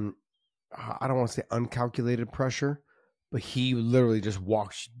 I don't want to say uncalculated pressure, but he literally just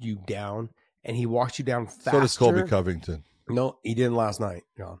walks you down, and he walks you down faster. So does Colby Covington. No, he didn't last night.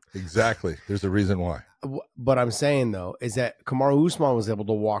 No. Exactly. There's a reason why. But I'm saying, though, is that Kamaru Usman was able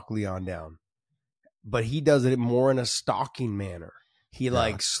to walk Leon down, but he does it more in a stalking manner. He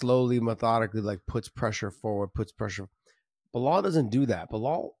slowly, methodically, puts pressure forward, puts pressure. Bilal doesn't do that.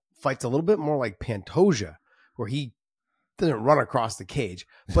 Bilal fights a little bit more like Pantoja, where he doesn't run across the cage,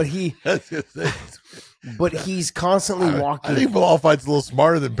 but he's constantly walking. I think Bilal fights a little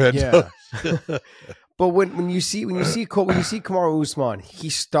smarter than Pantoja. Yeah. But when you see Kamaru Usman, he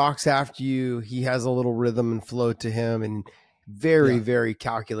stalks after you. He has a little rhythm and flow to him, and very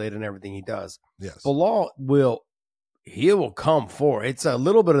calculated in everything he does. Yes, Bilal will come forward. It's a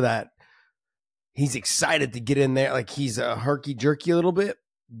little bit of that. He's excited to get in there, like he's a herky jerky a little bit.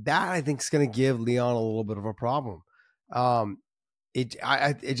 That I think is going to give Leon a little bit of a problem. And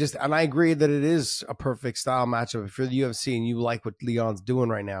I agree that it is a perfect style matchup. If you're the UFC and you like what Leon's doing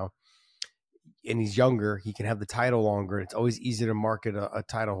right now, and he's younger, he can have the title longer. It's always easy to market a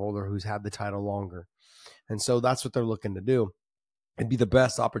title holder who's had the title longer. And so that's what they're looking to do. It'd be the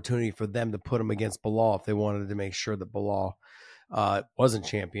best opportunity for them to put him against Bilal if they wanted to make sure that Bilal wasn't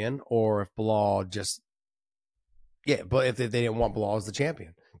champion, or if Bilal but if they didn't want Bilal as the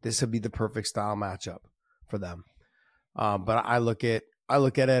champion, this would be the perfect style matchup for them. But I look at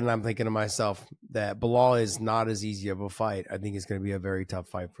it and I'm thinking to myself that Bilal is not as easy of a fight. I think it's going to be a very tough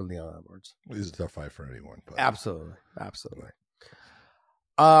fight for Leon Edwards. It's a tough fight for anyone. But. Absolutely.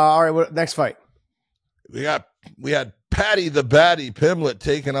 All right, next fight. We had Patty the Batty Pimblett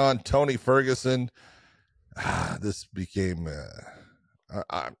taking on Tony Ferguson. This became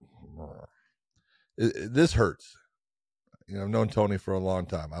this hurts. I've known Tony for a long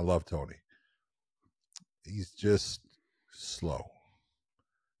time. I love Tony. He's just slow.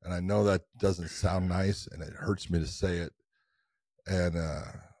 And I know that doesn't sound nice, and it hurts me to say it. And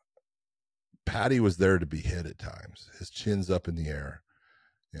Patty was there to be hit at times. His chin's up in the air,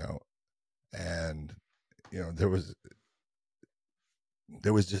 and there was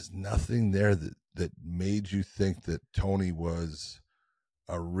just nothing there that made you think that Tony was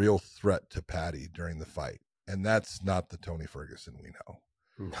a real threat to Patty during the fight, and that's not the Tony Ferguson we know.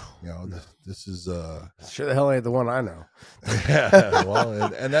 No, This is sure the hell ain't the one I know. yeah, well,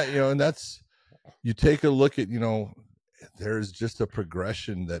 and that and that's, you take a look at, there's just a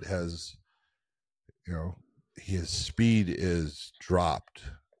progression that has, his speed is dropped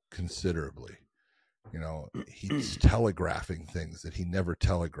considerably. He's telegraphing things that he never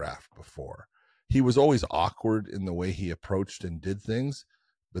telegraphed before. He was always awkward in the way he approached and did things,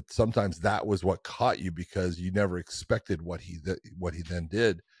 but sometimes that was what caught you because you never expected what he then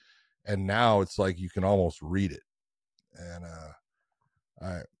did. And now it's like you can almost read it. And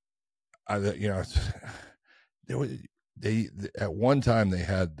they at one time they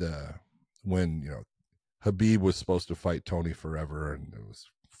had when Habib was supposed to fight Tony forever, and it was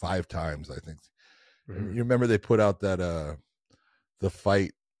 5 times, I think. Mm-hmm. You remember they put out that the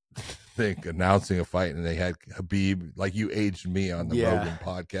fight thing announcing a fight, and they had Habib, like you aged me on the Rogan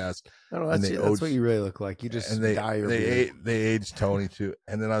podcast. No, that's what you really look like. You just dye your beard. They aged Tony too.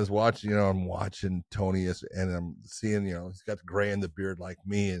 And then I was watching, I'm watching Tony, and I'm seeing, he's got the gray in the beard like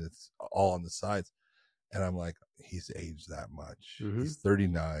me, and it's all on the sides. And I'm like, he's aged that much. Mm-hmm. He's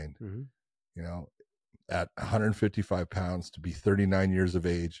 39. Mm-hmm. At 155 pounds, to be 39 years of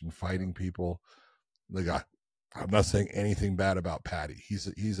age and fighting people. Like, I'm not saying anything bad about Patty.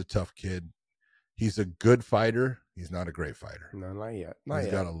 He's a tough kid. He's a good fighter. He's not a great fighter. No, not yet.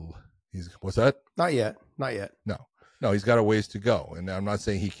 What's that? Not yet. No, he's got a ways to go. And I'm not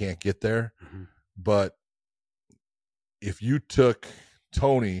saying he can't get there, mm-hmm. but if you took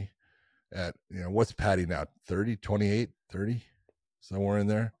Tony at, what's Patty now? 30, 28, 30, somewhere in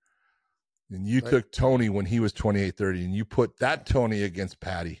there. And you took Tony when he was 28, 30, and you put that Tony against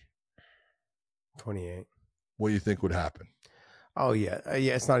Patty. 28. What do you think would happen? Oh yeah.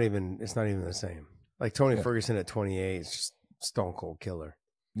 It's not even the same. Like Tony Ferguson at 28 is just stone cold killer.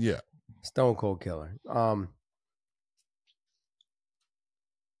 Yeah. Stone cold killer.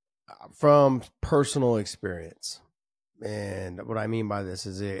 From personal experience. And what I mean by this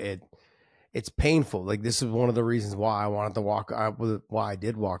is it's painful. Like, this is one of the reasons why I wanted to why I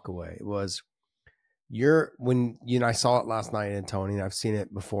did walk away. It was I saw it last night in Tony, and I've seen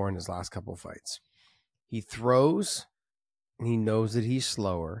it before in his last couple of fights. He throws, and he knows that he's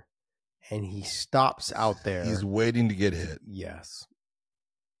slower, and he stops out there. He's waiting to get hit. Yes.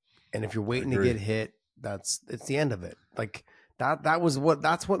 And if you're waiting to get hit, it's the end of it. Like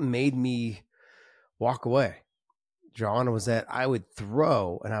that's what made me walk away. John, was that I would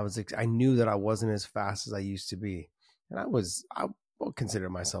throw, and I knew that I wasn't as fast as I used to be. And I would consider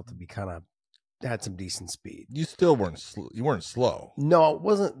myself to be had some decent speed. You still weren't slow. No, it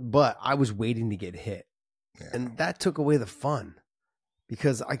wasn't, but I was waiting to get hit. Yeah. And that took away the fun,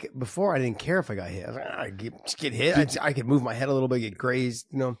 because before I didn't care if I got hit. I was like, I get hit. I could move my head a little bit, get grazed,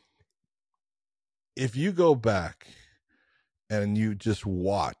 If you go back and you just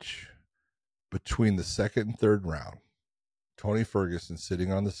watch between the second and third round, Tony Ferguson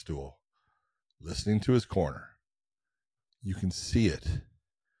sitting on the stool, listening to his corner, you can see it.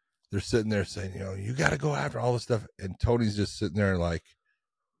 They're sitting there saying, you got to go after all this stuff. And Tony's just sitting there like,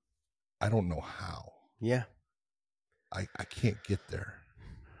 I don't know how. Yeah. I can't get there.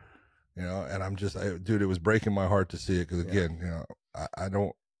 And I'm just, dude, it was breaking my heart to see it. Cause again,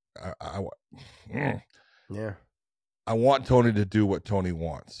 I want Tony to do what Tony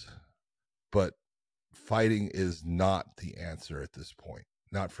wants, but fighting is not the answer at this point.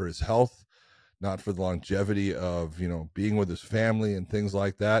 Not for his health, not for the longevity of, being with his family and things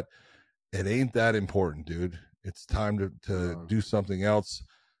like that. It ain't that important, dude. It's time to do something else.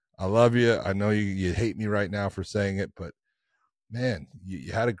 I love you. I know you hate me right now for saying it, but man,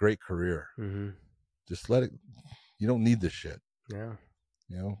 you had a great career. Mm-hmm. Just let it. You don't need this shit. Yeah.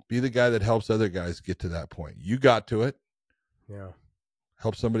 Be the guy that helps other guys get to that point. You got to it. Yeah.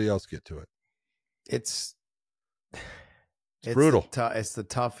 Help somebody else get to it. It's brutal. It's the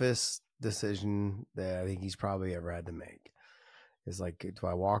toughest decision that I think he's probably ever had to make. It's like, do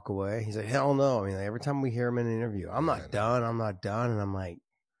I walk away? He's like, hell no. I mean, every time we hear him in an interview, I'm not done. And I'm like,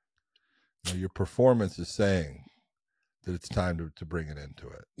 your performance is saying that it's time to bring it into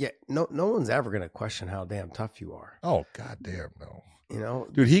it. Yeah. No one's ever going to question how damn tough you are. Oh, goddamn no.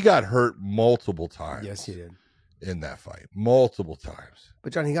 Dude, he got hurt multiple times. Yes, he did. In that fight, multiple times.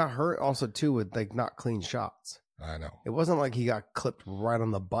 But John, he got hurt also too with not clean shots. I know. It wasn't like he got clipped right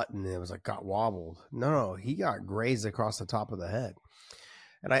on the button and it was got wobbled. No, he got grazed across the top of the head.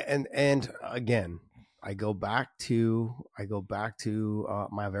 And again, I go back to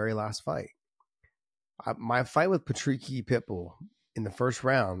my very last fight. My fight with Patricky Pitbull in the first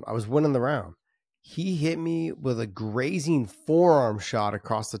round, I was winning the round. He hit me with a grazing forearm shot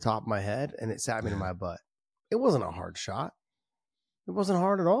across the top of my head, and it sat me in my butt. It wasn't a hard shot. It wasn't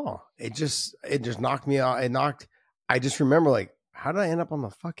hard at all. It just knocked me out. I just remember, like, how did I end up on the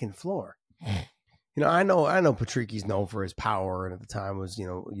fucking floor? I know Patricki's known for his power, and at the time was,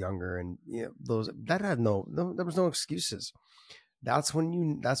 younger, and there was no excuses. That's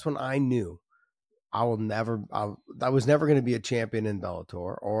when I knew I was never going to be a champion in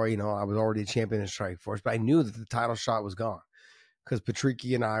Bellator, or I was already a champion in Strikeforce, but I knew that the title shot was gone because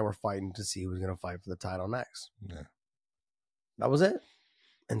Patricki and I were fighting to see who was going to fight for the title next. Yeah. That was it.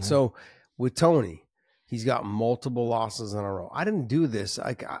 And so with Tony, he's got multiple losses in a row. I didn't do this.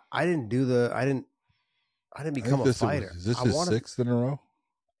 I didn't become a fighter. Is this his 6th in a row?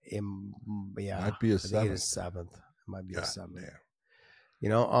 Yeah. Might be his 7th. I think it is 7th. It might be a 7th.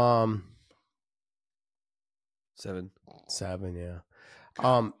 Damn. 7, yeah.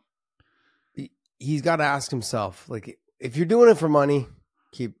 He's got to ask himself, like, if you're doing it for money,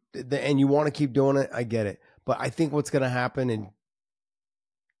 and you want to keep doing it, I get it. But I think what's going to happen, and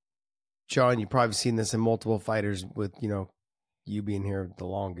John, you've probably seen this in multiple fighters with, you being here the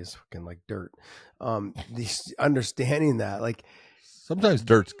longest, fucking like dirt. Understanding that, like, sometimes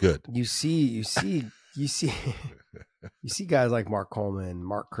dirt's good. You see guys like Mark Coleman,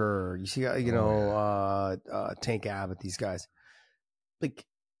 Mark Kerr. You see, Tank Abbott. These guys, like,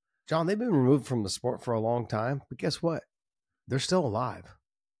 John, they've been removed from the sport for a long time, but guess what? They're still alive.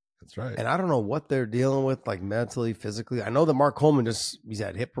 That's right. And I don't know what they're dealing with, like, mentally, physically. I know that Mark Coleman he's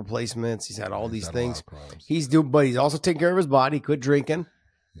had hip replacements. He's had all these things. But he's also taking care of his body. Quit drinking.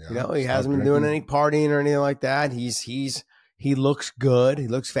 Yeah, he hasn't been doing any partying or anything like that. He looks good. He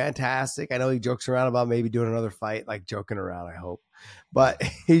looks fantastic. I know he jokes around about maybe doing another fight, like joking around, I hope. But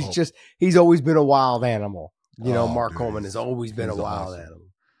he's always been a wild animal. Mark Coleman has always been a wild animal.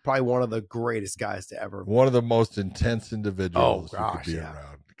 Probably one of the greatest guys to ever. One of the most intense individuals you could be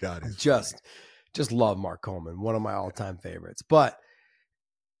around. God, he's just love Mark Coleman. One of my all-time favorites. But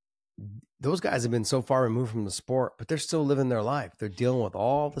those guys have been so far removed from the sport, but they're still living their life. They're dealing with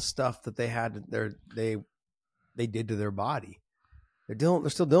all the stuff that they did to their body. They're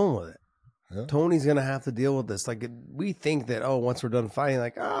still dealing with it. Yeah. Tony's going to have to deal with this. Like, we think that, once we're done fighting,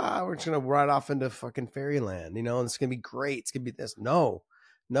 like, we're just going to ride off into fucking fairyland, and it's going to be great. It's going to be this. No.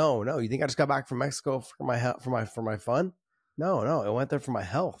 You think I just got back from Mexico for my fun? No. I went there for my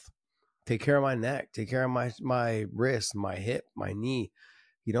health. Take care of my neck, take care of my wrist, my hip, my knee.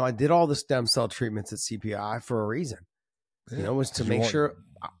 I did all the stem cell treatments at CPI for a reason. Yeah. It was to make sure.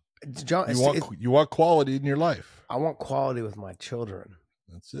 John, you want quality in your life. I want quality with my children.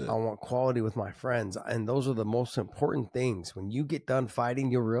 That's it. I want quality with my friends. And those are the most important things. When you get done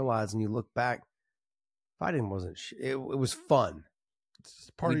fighting, you'll realize, and you look back, fighting wasn't it was fun.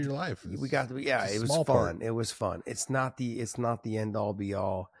 It's part of your life. It was fun. Part. It was fun. It's not the end all be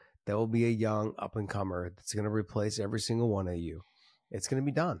all. There will be a young up and comer that's going to replace every single one of you. It's going to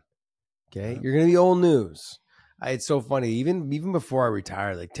be done. Okay. Yeah. You're going to be old news. It's so funny. Even before I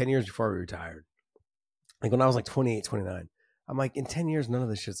retired, like 10 years before I retired, like when I was like 28, 29, I'm like, in 10 years, none of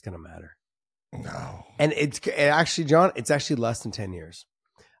this shit's going to matter. No. And it's actually, John, it's actually less than 10 years.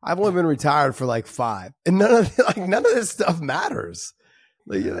 I've only been retired for like 5, and none of this stuff matters.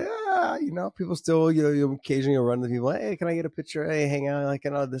 Like, you're like, people still, you occasionally run to people, hey, can I get a picture? Hey, hang out, like,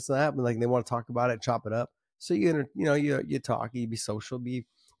 this and that. But like, they want to talk about it, chop it up. So you talk, you be social, be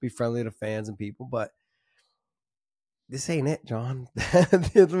friendly to fans and people. But this ain't it, John.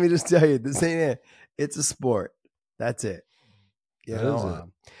 Let me just tell you, this ain't it. It's a sport. That's it. All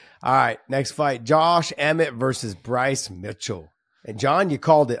right, next fight: Josh Emmett versus Bryce Mitchell. And John, you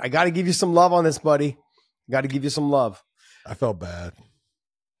called it. I got to give you some love on this, buddy. Got to give you some love. I felt bad.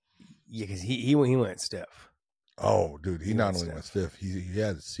 Yeah, because he went stiff. Oh, dude, he not only went stiff, he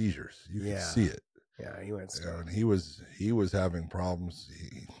had seizures. You can see it. Yeah, he went stiff. And he was having problems.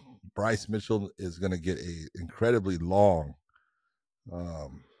 Bryce Mitchell is going to get a incredibly long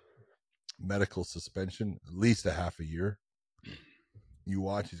medical suspension, at least a half a year. You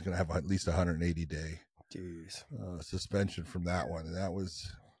watch, he's going to have at least 180-day suspension from that one. And that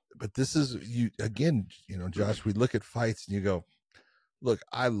was, but this is, Josh, we look at fights and you go, look,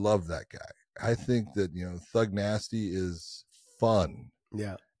 I love that guy. I think that, Thug Nasty is fun.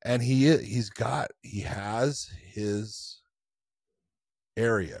 Yeah. And he has his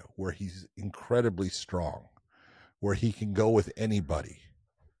area where he's incredibly strong, where he can go with anybody.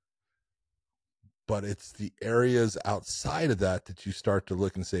 But it's the areas outside of that you start to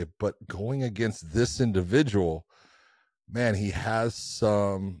look and say, but going against this individual, man, he has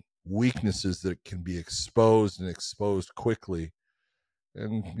some weaknesses that can be exposed quickly.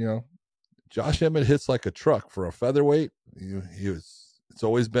 And, Josh Emmett hits like a truck for a featherweight. It's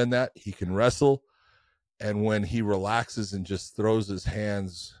always been that. He can wrestle. And when he relaxes and just throws his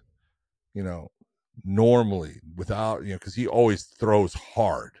hands, normally without, because he always throws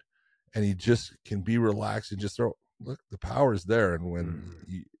hard, and he just can be relaxed and just throw. Look, the power is there. And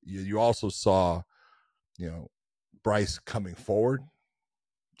when you also saw, Bryce coming forward,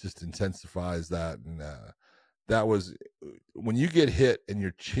 just intensifies that. And that was when you get hit and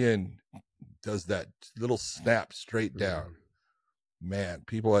your chin does that little snap straight down. Man,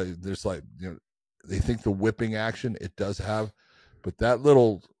 people, there's like, they think the whipping action it does have, but that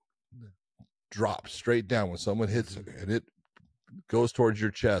little drop straight down when someone hits it and it goes towards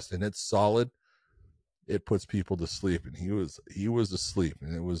your chest and it's solid, it puts people to sleep. And he was asleep,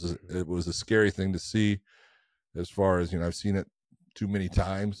 and it was a scary thing to see. As far as, I've seen it too many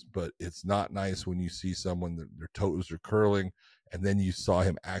times, but it's not nice when you see someone that their toes are curling and then you saw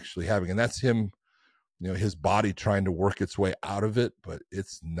him actually having, and that's him, his body trying to work its way out of it, but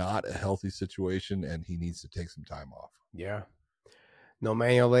it's not a healthy situation and he needs to take some time off. Yeah. No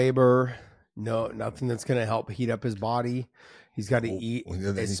manual labor, nothing that's going to help heat up his body. He's got to eat,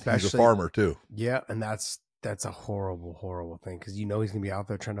 especially. He's a farmer too. Yeah. And that's a horrible, horrible thing. Cause he's going to be out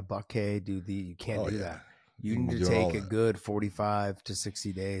there trying to buck hay, you can't do that. You need to take a good 45 to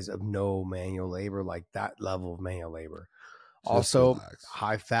 60 days of no manual labor, like that level of manual labor. Just also, relax.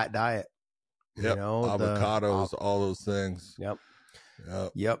 High fat diet. Yep. Avocados, all those things. Yep.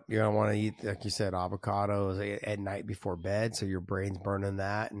 You're going to want to eat, like you said, avocados at night before bed. So your brain's burning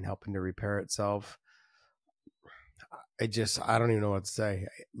that and helping to repair itself. I don't even know what to say.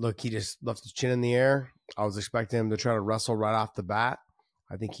 Look, he just left his chin in the air. I was expecting him to try to wrestle right off the bat.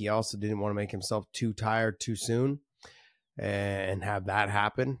 I think he also didn't want to make himself too tired too soon and have that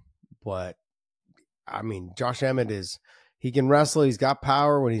happen. But I mean, Josh Emmett he can wrestle. He's got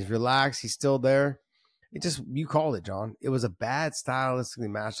power. When he's relaxed, he's still there. You called it, John. It was a bad stylistic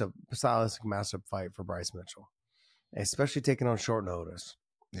matchup fight for Bryce Mitchell, especially taking on short notice.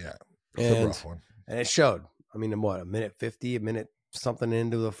 Yeah. It's a rough one. And it showed. I mean, a minute 50, a minute something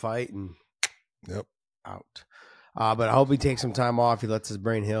into the fight and out. But I hope he takes some time off. He lets his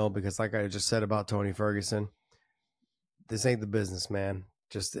brain heal because, like I just said about Tony Ferguson, this ain't the business, man.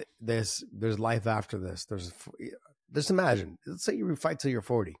 Just there's life after this. Just imagine. Let's say you fight till you're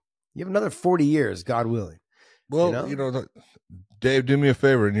 40. You have another 40 years, God willing. Well, Dave, do me a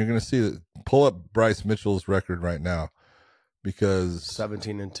favor, and you're going to see that. Pull up Bryce Mitchell's record right now, because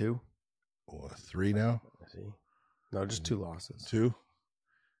 17-2. 3 now. I see. No, just 2 losses. 2,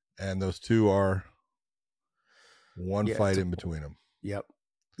 and those 2 are. One fight in between them. Yep.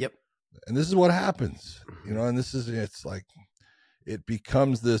 And this is what happens, and it's like, it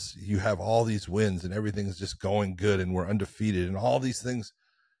becomes this, you have all these wins and everything's just going good and we're undefeated and all these things.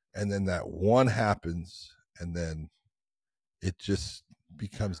 And then that one happens and then it just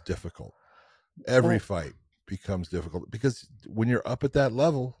becomes difficult. Every fight becomes difficult because when you're up at that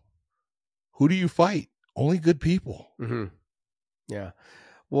level, who do you fight? Only good people. Mm-hmm. Yeah.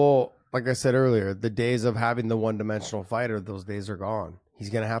 Well, like I said earlier, the days of having the one-dimensional fighter, those days are gone. He's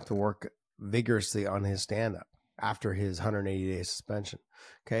going to have to work vigorously on his stand-up after his 180-day suspension.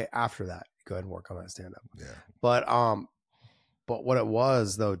 Okay, after that, go ahead and work on that stand-up. Yeah. But what it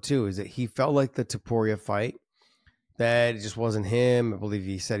was, though, too, is that he felt like the Topuria fight, that it just wasn't him. I believe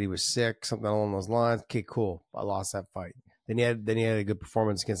he said he was sick, something along those lines. Okay, cool. I lost that fight. Then he had a good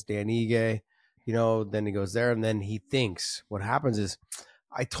performance against Dan Ige. Then he goes there, and then he thinks what happens is,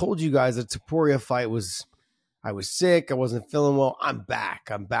 I told you guys that Topuria fight I was sick. I wasn't feeling well. I'm back.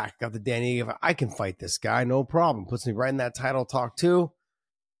 Got the Danny. I can fight this guy. No problem. Puts me right in that title talk too.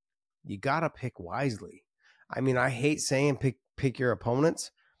 You got to pick wisely. I mean, I hate saying pick your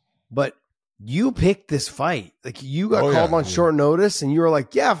opponents, but you picked this fight. Like, you got called on short notice and you were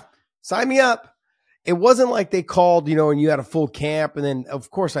like, yeah, sign me up. It wasn't like they called, and you had a full camp. And then of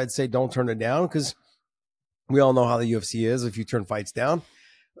course I'd say, don't turn it down, because we all know how the UFC is if you turn fights down.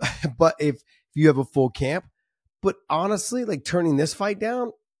 But if you have a full camp, but honestly, like, turning this fight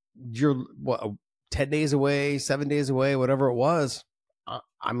down, you're 10 days away, 7 days away, whatever it was.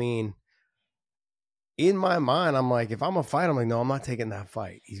 I mean, in my mind, I'm like, if I'm a fight, I'm like, no, I'm not taking that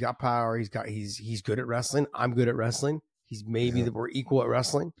fight. He's got power. He's good at wrestling. I'm good at wrestling. He's maybe that we're equal at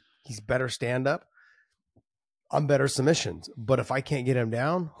wrestling. He's better stand up. I'm better submissions. But if I can't get him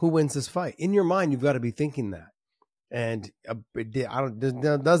down, who wins this fight? In your mind, you've got to be thinking that. And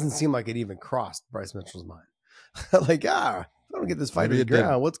it doesn't seem like it even crossed Bryce Mitchell's mind. Like, if I don't get this fight to the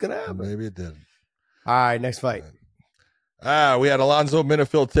ground, what's going to happen? Maybe it did. All right, next fight. We had Alonzo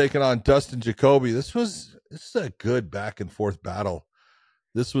Minifield taking on Dustin Jacoby. This is a good back and forth battle.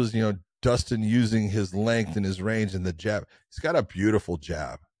 This was, Dustin using his length and his range and the jab. He's got a beautiful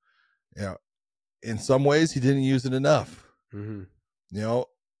jab. You know, in some ways he didn't use it enough. Mm-hmm. You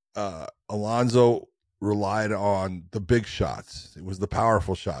know, Alonzo relied on the big shots. It was the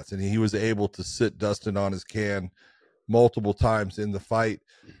powerful shots, and he was able to sit Dustin on his can multiple times in the fight.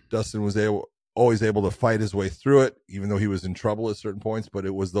 Dustin was always able to fight his way through it, even though he was in trouble at certain points. But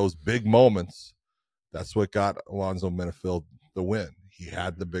it was those big moments that's what got Alonzo Menifield the win. He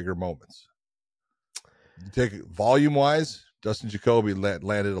had the bigger moments. You take it volume wise, Dustin Jacoby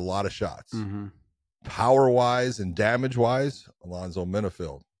landed a lot of shots. Mm-hmm. Power wise and damage wise, Alonzo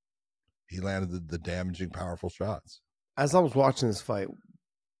Menifield. He landed the damaging, powerful shots. As I was watching this fight,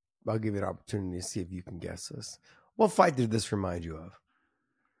 I'll give you an opportunity to see if you can guess this. What fight did this remind you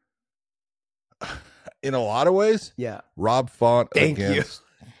of? In a lot of ways, Yeah. Rob Font against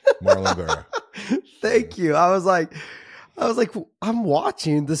Marlon Vera. Thank you. I was like, I'm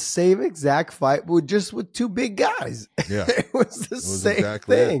watching the same exact fight with two big guys. Yeah. It was the same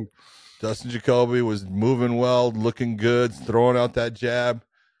exactly thing. It. Dustin Jacoby was moving well, looking good, throwing out that jab,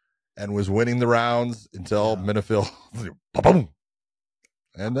 and was winning the rounds until Menifield, boom.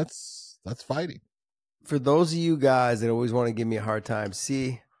 And that's fighting. For those of you guys that always want to give me a hard time,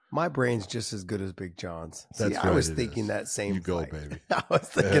 see, my brain's just as good as Big John's. See, I was thinking that same fight. You go, baby. I was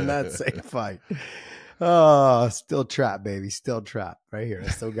thinking that same fight. Oh, still trapped, baby. Still trapped right here. I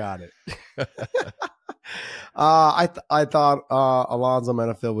still got it. I thought Alonzo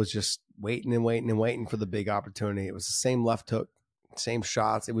Menifield was just waiting and waiting and waiting for the big opportunity. It was the same left hook, same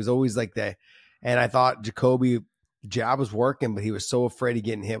shots. It was always like that. And I thought Jacoby jab was working, but he was so afraid of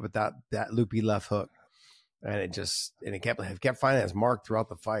getting hit with that loopy left hook. And it kept finding his mark throughout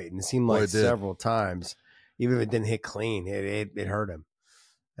the fight. And it seemed like several times, even if it didn't hit clean, it hurt him.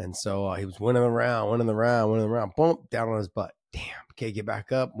 And so he was winning the round, boom, down on his butt. Damn, can't get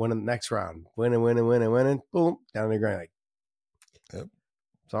back up, winning the next round. Winning, boom, down on the ground. Like, yep.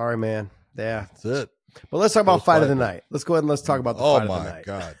 Sorry, man. Yeah. That's it. But let's talk about fight of the night. Let's go ahead and let's talk about the fight of the night.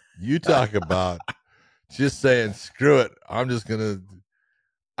 Oh, my God. You talk about just saying, screw it. I'm just going to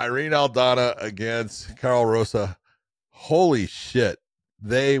Irene Aldana against Carl Rosa. Holy shit.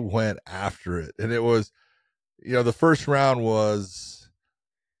 They went after it. And it was, the first round was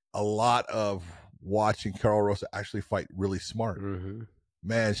a lot of watching Carl Rosa actually fight really smart. Mm-hmm.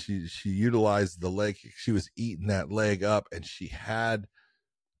 Man, she utilized the leg. She was eating that leg up, and she had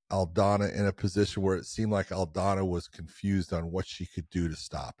Aldana in a position where it seemed like Aldana was confused on what she could do to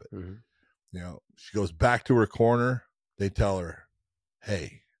stop it. Mm-hmm. She goes back to her corner. They tell her,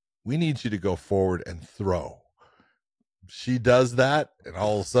 hey, we need you to go forward and throw. She does that, and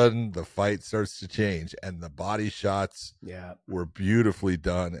all of a sudden the fight starts to change, and the body shots were beautifully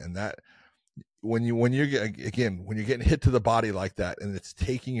done. And that when you're getting hit to the body like that, and it's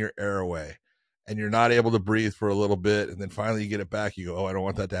taking your air away, and you're not able to breathe for a little bit, and then finally you get it back, you go, oh, I don't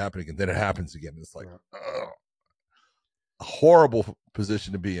want that to happen again. Then it happens again. It's like a horrible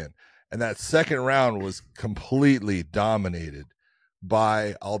position to be in. And that second round was completely dominated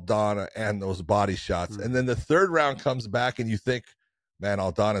by Aldana and those body shots. And then the third round comes back and you think, man,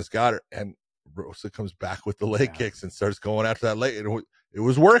 Aldana's got her. And Rosa comes back with the leg kicks and starts going after that leg. It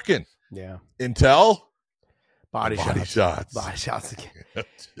was working. Yeah. Until body shots. Body shots again.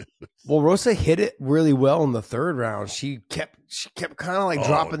 Well, Rosa hit it really well in the third round. She kept kind of like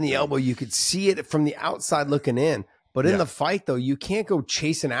dropping the elbow. You could see it from the outside looking in. But in the fight, though, you can't go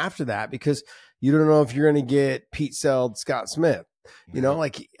chasing after that because you don't know if you're going to get Pete Seld, Scott Smith.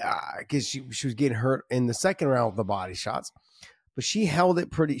 Because she was getting hurt in the second round with the body shots, but she held it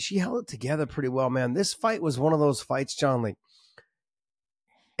together pretty well, man. This fight was one of those fights, John, like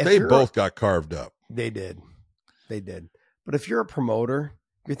they both got carved up. They did. But if you're a promoter,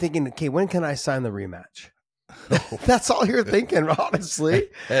 you're thinking, okay, when can I sign the rematch? That's all you're thinking, honestly.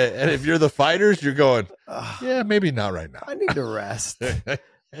 And if you're the fighters, you're going, yeah, maybe not right now. I need to rest.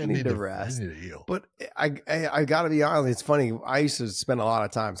 I need to rest. I need to heal. But I got to be honest. It's funny. I used to spend a lot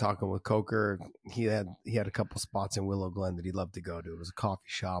of time talking with Coker. He had a couple spots in Willow Glen that he loved to go to. It was a coffee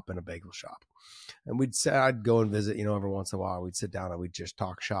shop and a bagel shop. And I'd go and visit, every once in a while. We'd sit down and we'd just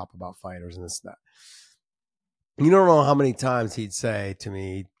talk shop about fighters and this and that. You don't know how many times he'd say to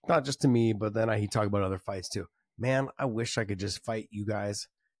me, not just to me, but then he'd talk about other fights too. Man, I wish I could just fight you guys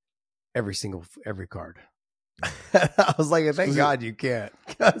every card. I was like, thank God you can't.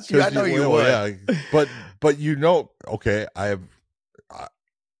 I know you would. Yeah. But okay,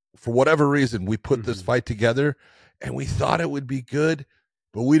 for whatever reason, we put this fight together and we thought it would be good,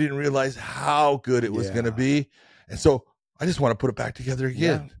 but we didn't realize how good it was going to be. And so I just want to put it back together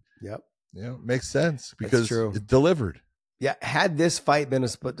again. Yep. Makes sense because it delivered. Yeah, had this fight been a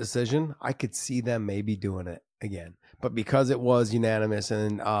split decision, I could see them maybe doing it again. But because it was unanimous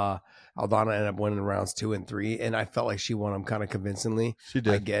and Aldana ended up winning rounds 2 and 3, and I felt like she won them kind of convincingly. She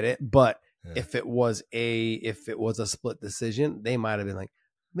did. I get it. But Yeah. if it was a split decision, they might have been like,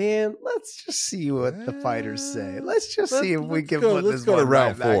 man, let's just see what the fighters say. Let's just see if we can put this go to one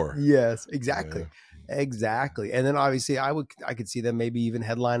round right 4. back. Yes, exactly. Yeah. Exactly. And then obviously I could see them maybe even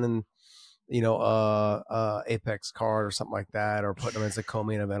headlining, Apex card or something like that, or putting them as a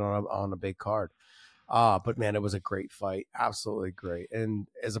co-main event on a big card. But man, it was a great fight. Absolutely great. And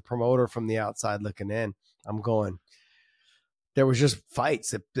as a promoter from the outside looking in, I'm going, there was just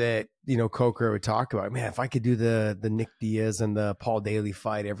fights that Coker would talk about. Man, if I could do the Nick Diaz and the Paul Daly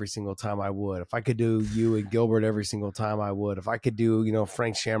fight every single time, I would. If I could do you and Gilbert every single time, I would. If I could do,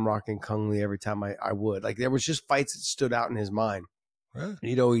 Frank Shamrock and Kung Lee every time, I would. Like, there was just fights that stood out in his mind. Right.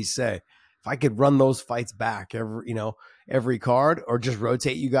 He'd always say, if I could run those fights back every card, or just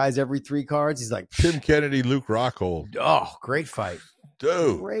rotate you guys every 3 cards, he's like, Tim Kennedy, Luke Rockhold. oh, great fight.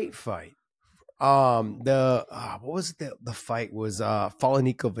 Dude. Great fight. What was the fight was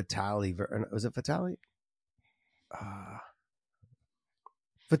Falanico Vitali. Was it Vitali?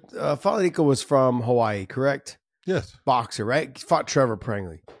 Falanico was from Hawaii, correct? Yes. Boxer, right? Fought Trevor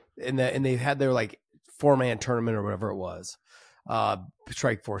Prangley. And they had their like 4-man tournament or whatever it was.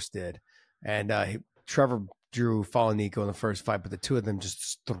 Strike Force did. And Trevor drew Falanico in the first fight, but the two of them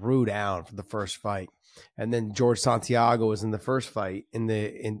just threw down for the first fight. And then George Santiago was in the first fight in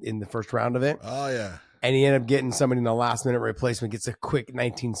the first round of it. Oh yeah. And he ended up getting somebody in the last minute replacement, gets a quick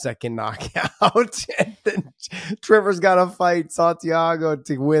 19-second knockout. And then Trevor's got to fight Santiago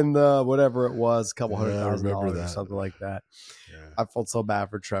to win the whatever it was, a couple $100,000 or something like that. Yeah. I felt so bad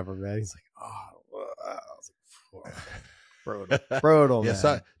for Trevor, man. He's like, oh, I was like, brutal, Yes.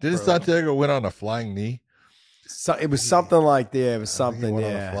 man. Didn't Santiago win on a flying knee? So it was something like that. It was something, he went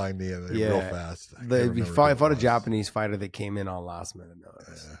yeah. on a flying knee real fast. He fought a Japanese fighter that came in on last minute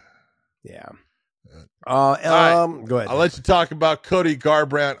notice. Yeah. Go ahead. I'll let you talk about Cody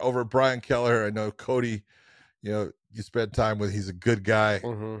Garbrandt over Brian Kelleher. I know Cody, you spent time with. He's a good guy.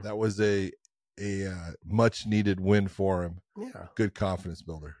 Mm-hmm. That was a much needed win for him. Yeah. Good confidence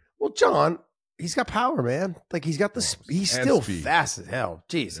builder. Well, John, he's got power, man. Like he's got he's still speed. fast as hell.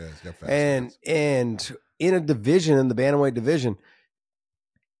 Jeez. Yeah, he's got fast And hands. in a division, in the bantamweight division,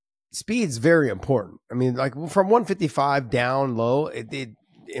 speed's very important. I mean, like from 155 down low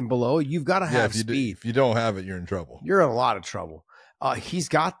and below, you've got to have speed. If you don't have it, you're in trouble. You're in a lot of trouble. He's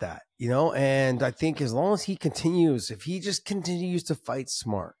got that, and I think as long as if he just continues to fight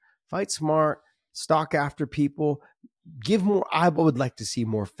smart, stalk after people, give more. I would like to see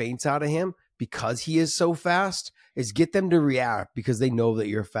more feints out of him because he is so fast, is get them to react because they know that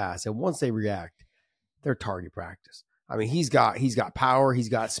you're fast. And once they react, they're target practice. I mean, he's got power, he's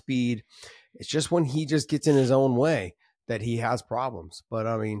got speed. It's just when he just gets in his own way that he has problems. But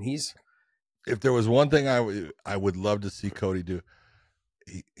I mean, if there was one thing I would love to see Cody do,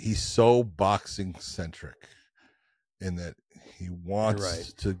 he's so boxing centric in that he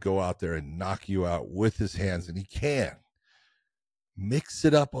wants to go out there and knock you out with his hands, and he can mix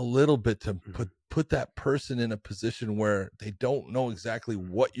it up a little bit to put that person in a position where they don't know exactly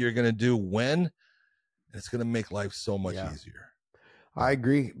what you're going to do when. It's going to make life so much easier. I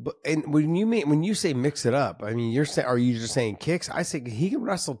agree. But and when you say mix it up, I mean, are you just saying kicks? I say he can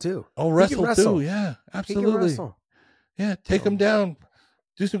wrestle too. Oh, wrestle too. Yeah, absolutely. He can wrestle. Yeah, take him down,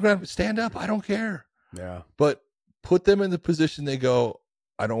 do some ground, stand up. I don't care. Yeah, but put them in the position they go,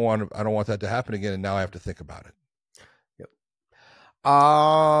 I don't want that to happen again, and now I have to think about it. Yep.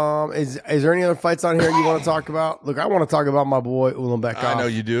 Is there any other fights on here you want to talk about? Look, I want to talk about my boy Ulanbekov. I know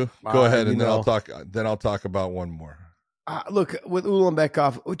you do. Go ahead, and then I'll talk. Then I'll talk about one more. Look, with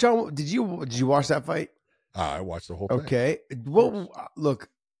Ulanbekov, John, did you watch that fight? I watched the whole thing. Okay. Well, look,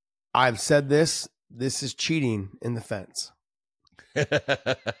 I've said this. This is cheating in the fence.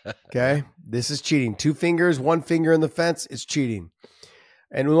 Okay, this is cheating. 2 fingers, 1 finger in the fence. It's cheating.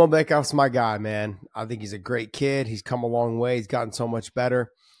 And Ulanbekov's my guy, man. I think he's a great kid. He's come a long way. He's gotten so much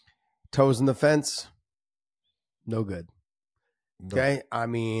better. Toes in the fence, no good. Okay, I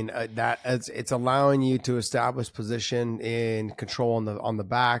mean it's allowing you to establish position and control on the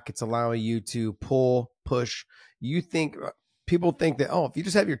back. It's allowing you to pull, push. People think that if you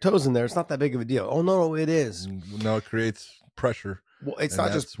just have your toes in there, it's not that big of a deal. Oh no, it is. No, it creates pressure. Well, it's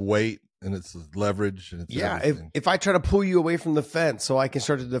not just weight, and it's leverage, and it's if I try to pull you away from the fence so I can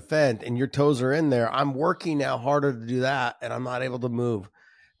start to defend, and your toes are in there, I'm working now harder to do that, and I'm not able to move.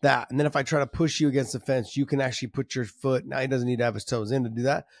 that. And then if I try to push you against the fence, you can actually put your foot. Now he doesn't need to have his toes in to do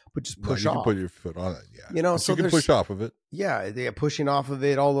that, but just push you off. can put your foot on it. Yeah. You know, but so you can push off of it. Yeah. Pushing off of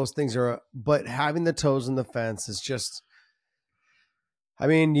it. All those things are, but having the toes in the fence is just, I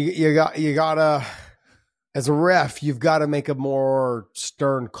mean, you gotta, as a ref, you've got to make a more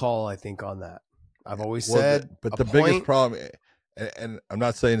stern call, I think, on that. I've always said, but the biggest problem, and I'm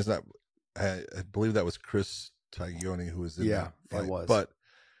not saying it's not, I believe that was Chris Taglioni who was in that fight. It was. But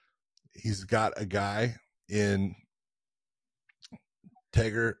he's got a guy in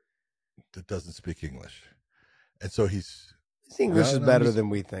Tager that doesn't speak English. And so his English is better than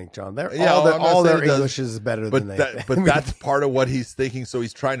we think, John. All their English is better than they think. But that's part of what he's thinking. So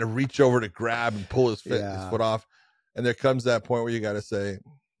he's trying to reach over to grab and pull his foot off. And there comes that point where you got to say,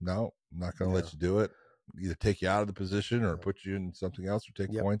 no, I'm not going to let you do it. Either take you out of the position or put you in something else or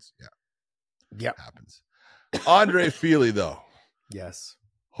take points. Yeah. Happens. Andre Feely, though. Yes.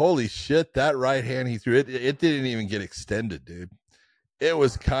 Holy shit, that right hand he threw, it didn't even get extended, dude. It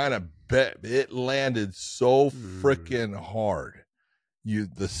was kind of it landed so freaking hard.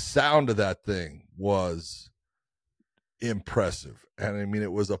 The sound of that thing was impressive. And I mean,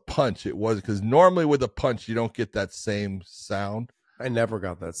 it was a punch. It was, because normally with a punch, you don't get that same sound. I never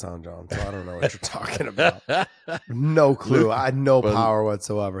got that sound, John, so I don't know what you're talking about. No clue. I had no power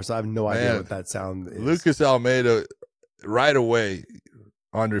whatsoever, so I have no idea what that sound is. Lucas Almeida, right away,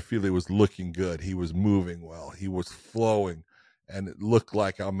 Andre Feely was looking good. He was moving well. He was flowing. And it looked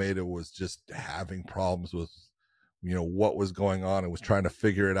like Almeida was just having problems with, what was going on and was trying to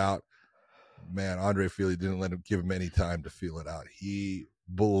figure it out. Man, Andre Feely didn't give him any time to feel it out. He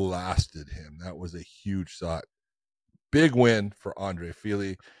blasted him. That was a huge shot. Big win for Andre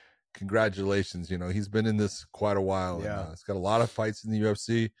Feely. Congratulations. He's been in this quite a while. Yeah. And, he's got a lot of fights in the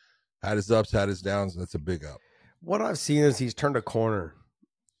UFC. Had his ups, had his downs. That's a big up. What I've seen is he's turned a corner.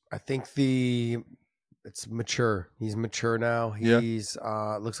 I think it's mature. He's mature now. He's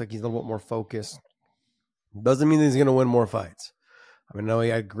looks like he's a little bit more focused. Doesn't mean that he's going to win more fights. I mean, I know he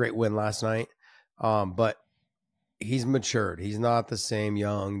had a great win last night, but he's matured. He's not the same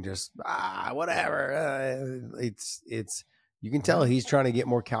young, just whatever. It's you can tell he's trying to get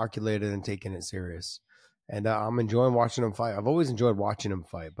more calculated and taking it serious. And I'm enjoying watching him fight. I've always enjoyed watching him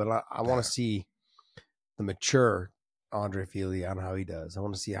fight, but I want to see the mature Andre Feely on how he does. I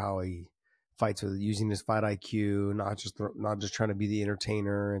want to see how he fights with using his fight IQ, not just trying to be the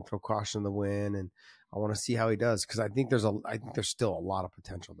entertainer and throw caution in the wind. And I want to see how he does, because I think there's still a lot of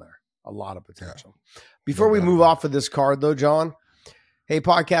potential there. A lot of potential. Yeah. Before we move off of this card, though, John, hey,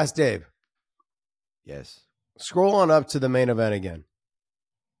 Podcast Dave. Yes. Scroll on up to the main event again.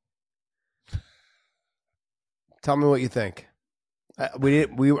 Tell me what you think. I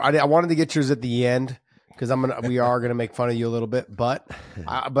wanted to get yours at the end, because we are gonna make fun of you a little bit, but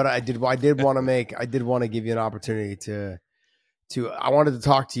I did want to give you an opportunity to I wanted to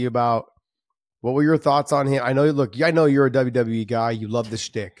talk to you about what were your thoughts on him. I know you're a WWE guy. You love the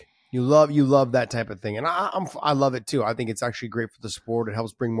shtick. You love that type of thing, and I love it too. I think it's actually great for the sport. It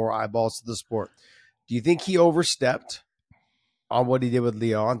helps bring more eyeballs to the sport. Do you think he overstepped on what he did with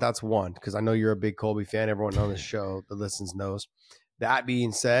Leon? That's one, because I know you're a big Colby fan. Everyone on the show that listens knows. That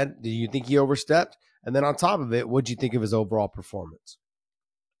being said, do you think he overstepped? And then on top of it, what do you think of his overall performance?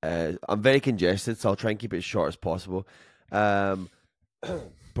 I'm very congested, so I'll try and keep it as short as possible.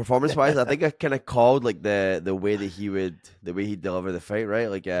 Performance-wise, I think I kind of called like the way he'd deliver the fight, right?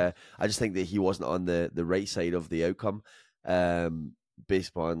 Like I just think that he wasn't on the right side of the outcome,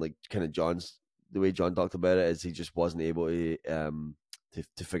 based on like kind of the way John talked about it, is he just wasn't able to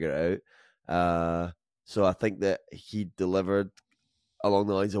figure it out. So I think that he delivered along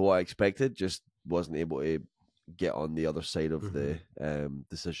the lines of what I expected, just wasn't able to get on the other side of the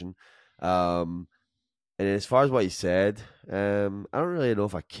decision. And as far as what he said, I don't really know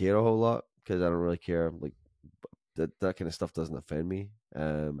if I care a whole lot, because I don't really care. Like that kind of stuff doesn't offend me.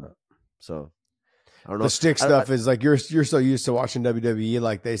 So I don't know. The stick stuff is like you're so used to watching WWE,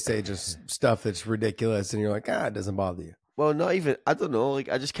 like they say just stuff that's ridiculous, and you're like, it doesn't bother you. Well, not even. I don't know. Like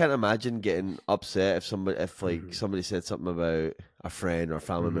I just can't imagine getting upset if somebody said something about a friend or a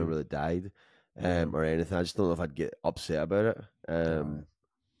family member that died, or anything. I just don't know if I'd get upset about it.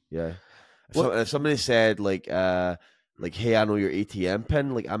 Yeah. If somebody said like, hey, I know your ATM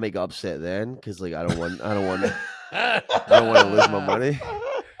pin, like I may get upset then, because like I don't want to lose my money.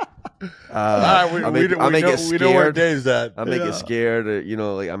 I may get scared. We know where Dave's at. I may get scared,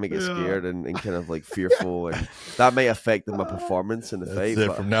 I may get scared and kind of like fearful, and that may affect my performance in the fight.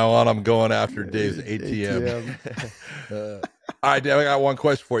 But from now on, I'm going after Dave's ATM. All right, Dave, I got one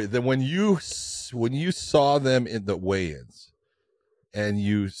question for you. Then when you saw them in the weigh-ins, and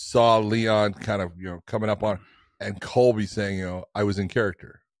you saw Leon kind of, coming up on, and Colby saying, I was in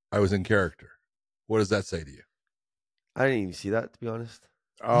character. I was in character. What does that say to you? I didn't even see that, to be honest.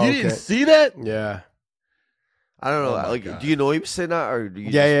 Oh, You didn't see that? Yeah. I don't know. Oh my Like, God. do you know he was saying that, or do you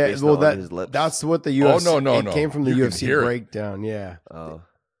Yeah. just base Well, it on his lips? that's what the UFC. no. It came from the You can UFC hear it. breakdown. Yeah. Oh.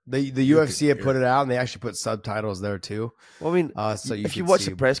 The You UFC had can put hear it out, and they actually put subtitles there too. Well, I mean, So if you could watch see.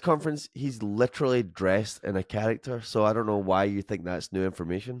 the press conference, he's literally dressed in a character. So I don't know why you think that's new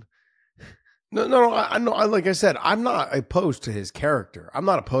information. No. I know. Like I said, I'm not opposed to his character. I'm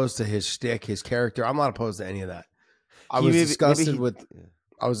not opposed to his shtick, his character. I'm not opposed to any of that. I was disgusted with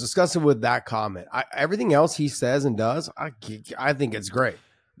that comment. Everything else he says and does, I think it's great.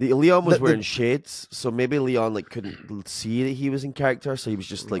 The Leon was wearing shades, so maybe Leon couldn't see that he was in character, so he was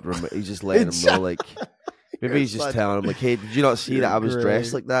just he's just letting him know maybe he's just telling him hey, did you not see that I was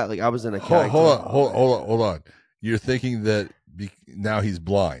dressed like that? Like I was in a character. Hold on. You're thinking that now he's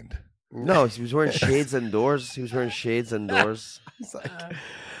blind. No, he was wearing shades indoors. He was wearing shades indoors. It's like,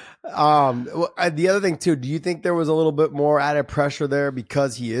 the other thing too, do you think there was a little bit more added pressure there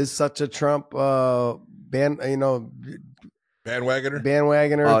because he is such a Trump bandwagoner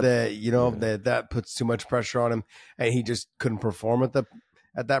that puts too much pressure on him and he just couldn't perform at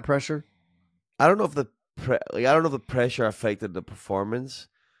that pressure? I don't know if the pressure affected the performance.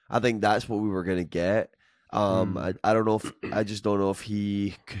 I think that's what we were gonna get. I don't know if I just don't know if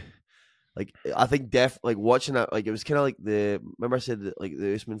he. I think watching that, it was kind of remember I said that,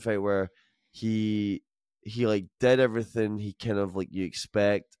 the Usman fight where he did everything he kind of you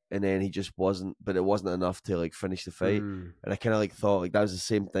expect, and then he just wasn't, but it wasn't enough to finish the fight. And I kind of thought that was the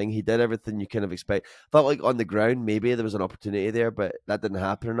same thing. He did everything you kind of expect. Thought on the ground maybe there was an opportunity there, but that didn't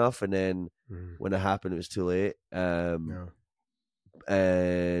happen enough. And then when it happened, it was too late. And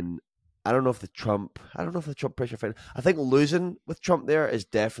I don't know if the Trump pressure fight. I think losing with Trump there is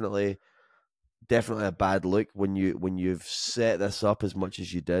definitely a bad look when you've set this up as much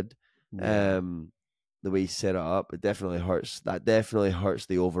as you did. The way he set it up, it definitely hurts. That definitely hurts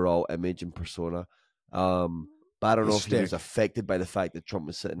the overall image and persona. But I don't know if he was affected by the fact that Trump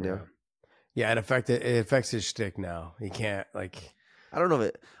was sitting there. Yeah, it affects his shtick now. He can't I don't know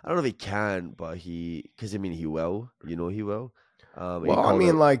if he can, but because he will. He will.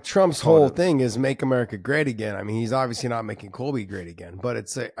 Trump's whole thing is make America great again. I mean, he's obviously not making Colby great again, but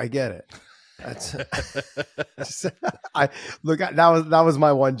I get it. That's that was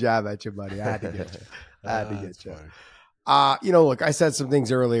my one jab at you, buddy. I had to get you. Look, I said some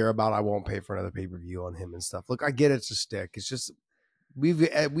things earlier about I won't pay for another pay-per-view on him and stuff. Look, I get it's a stick. It's just we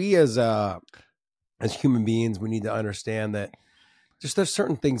as human beings, we need to understand that just there's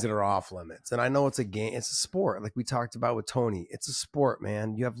certain things that are off limits. And I know it's a game, it's a sport. Like we talked about with Tony, it's a sport,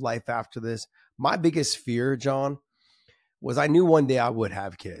 man. You have life after this. My biggest fear, John, was I knew one day I would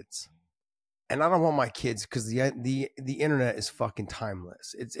have kids. And I don't want my kids because the internet is fucking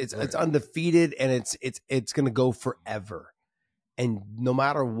timeless. It's undefeated and it's gonna go forever. And no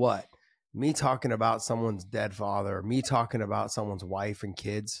matter what, me talking about someone's dead father, me talking about someone's wife and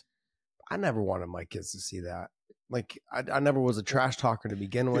kids, I never wanted my kids to see that. I never was a trash talker to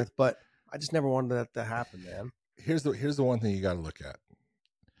begin with, but I just never wanted that to happen, man. Here's the one thing you got to look at.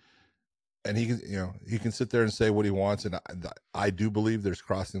 And he can sit there and say what he wants, and I do believe there's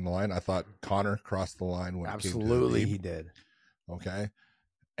crossing the line. I thought Connor crossed the line when absolutely he did. Okay,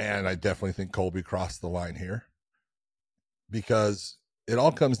 and I definitely think Colby crossed the line here because it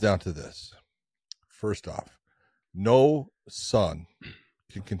all comes down to this. First off, no son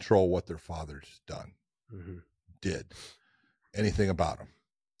can control what their father's done, did anything about him.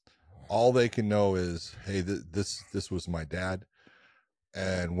 All they can know is, hey, this was my dad.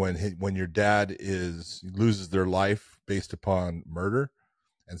 And when your dad loses their life based upon murder,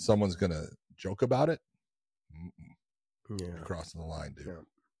 and someone's gonna joke about it, you're crossing the line, dude. Yeah.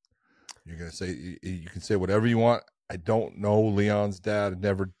 You're gonna say you can say whatever you want. I don't know Leon's dad,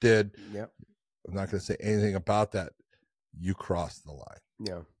 never did. Yep. I'm not gonna say anything about that. You crossed the line.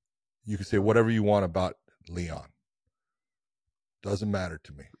 Yeah. You can say whatever you want about Leon. Doesn't matter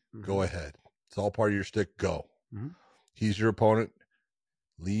to me. Go ahead. It's all part of your stick. Go. He's your opponent.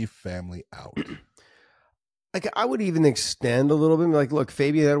 Leave family out. I would even extend a little bit. Look,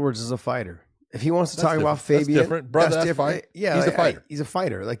 Fabian Edwards is a fighter. If he wants to talk about Fabian, that's different, brother. That's fine. Yeah, he's a fighter. He's a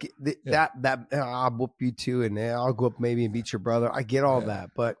fighter. That I'll whoop you too, and I'll go up maybe and beat your brother. I get all that,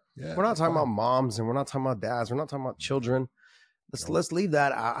 but we're not talking about moms, and we're not talking about dads. We're not talking about children. Let's leave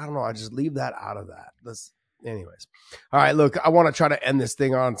that. I don't know. I just leave that out of that. Anyways. All right, look, I want to try to end this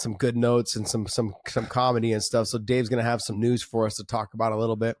thing on some good notes and some comedy and stuff. So Dave's going to have some news for us to talk about a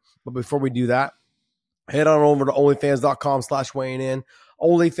little bit. But before we do that, head on over to onlyfans.com/weighing in.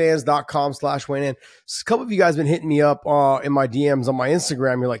 onlyfans.com/weighing in. So a couple of you guys been hitting me up in my DMs on my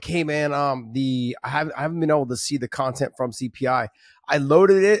Instagram. You're like, hey man, I haven't been able to see the content from CPI. I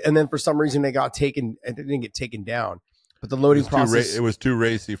loaded it, and then for some reason it didn't get taken down. But the loading process, it was too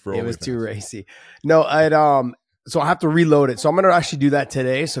racy for it was too racy. No, so I have to reload it. So I'm going to actually do that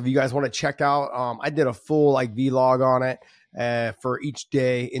today. So if you guys want to check out, I did a full like vlog on it for each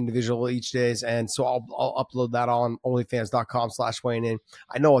day, individual each days. And so I'll upload that on onlyfans.com/weighing in.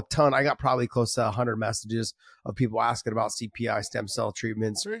 I know a ton. I got probably close to 100 messages of people asking about CPI stem cell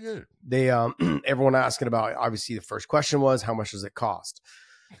treatments. Very good. They, everyone asking about, obviously the first question was, how much does it cost?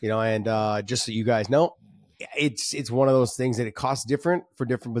 And just so you guys know, it's one of those things that it costs different for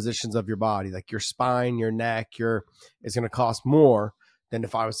different positions of your body. Like your spine, your neck, it's going to cost more than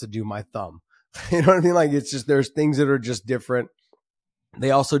if I was to do my thumb. You know what I mean? Like it's just, there's things that are just different. They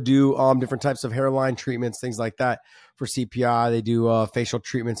also do different types of hairline treatments, things like that for CPI. They do facial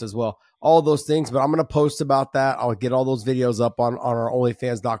treatments as well. All those things, but I'm going to post about that. I'll get all those videos up on our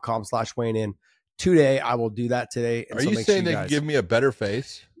onlyfans.com/weighing in today. I will do that today. And are you saying they can give me a better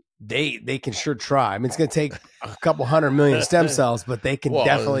face? They can sure try. I mean, it's going to take a couple 100 million stem cells, but they can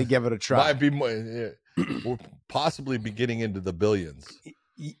definitely give it a try. Might be more, we'll possibly be getting into the billions.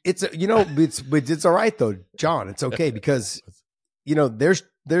 It's it's all right though, John. It's okay because there's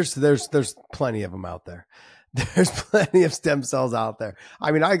plenty of them out there. There's plenty of stem cells out there.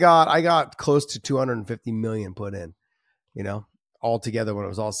 I mean, I got close to 250 million put in. All together when it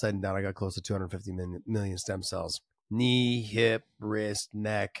was all said and done, I got close to 250 million stem cells. Knee, hip, wrist,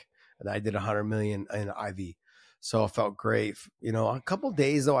 neck. And I did 100 million in IV. So I felt great. A couple of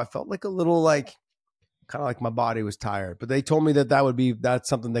days though, I felt like a little kind of like my body was tired, but they told me that's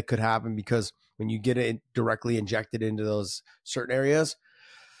something that could happen because when you get it directly injected into those certain areas,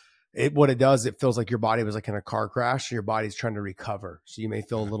 what it does, it feels like your body was like in a car crash and your body's trying to recover. So you may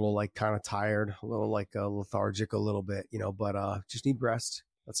feel a little kind of tired, a little lethargic a little bit, but just need rest.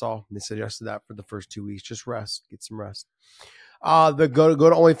 That's all. They suggested that for the first 2 weeks. Just rest. Get some rest. Go to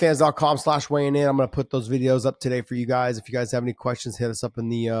onlyfans.com/weighing in. I'm going to put those videos up today for you guys. If you guys have any questions, hit us up in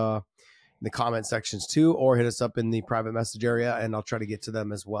the comment sections too, or hit us up in the private message area, and I'll try to get to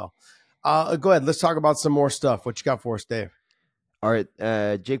them as well. Go ahead. Let's talk about some more stuff. What you got for us, Dave? All right.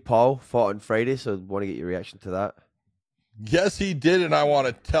 Jake Paul fought on Friday, so I want to get your reaction to that. Yes, he did, and I want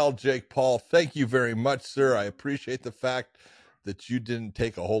to tell Jake Paul, thank you very much, sir. I appreciate the fact that you didn't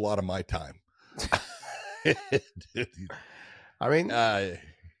take a whole lot of my time. Dude, I mean,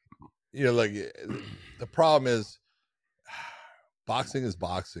 the problem is boxing is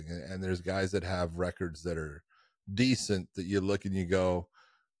boxing, and there's guys that have records that are decent that you look and you go,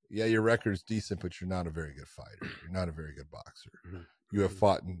 yeah, your record's decent, but you're not a very good fighter. You're not a very good boxer. You have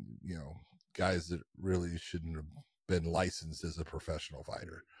fought, guys that really shouldn't have been licensed as a professional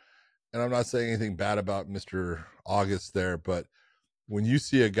fighter. And I'm not saying anything bad about Mr. August there, but when you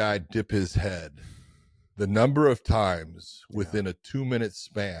see a guy dip his head, the number of times within a 2-minute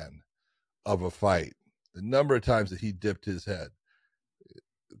span of a fight, the number of times that he dipped his head,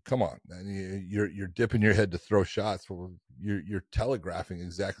 come on, man, you're dipping your head to throw shots. Well, you're telegraphing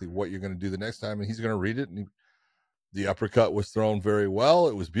exactly what you're going to do the next time, and he's going to read it. And the uppercut was thrown very well.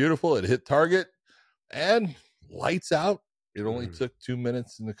 It was beautiful. It hit target, and lights out. It only took 2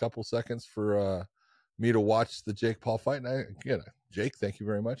 minutes and a couple seconds for me to watch the Jake Paul fight. And Jake, thank you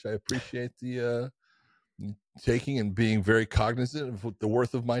very much. I appreciate the taking and being very cognizant of the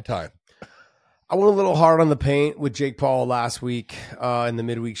worth of my time. I went a little hard on the paint with Jake Paul last week in the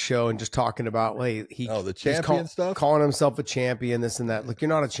midweek show and just talking about, the champion stuff, calling himself a champion, this and that. Look, you're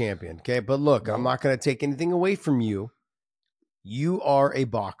not a champion, okay? But look, I'm not going to take anything away from you. You are a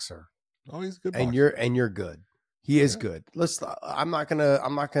boxer. Oh, he's a good boxer. And you're good. He is good. I'm not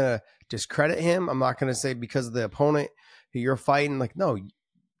gonna discredit him. I'm not gonna say because of the opponent who you're fighting. No,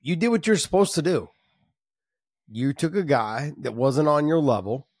 you did what you're supposed to do. You took a guy that wasn't on your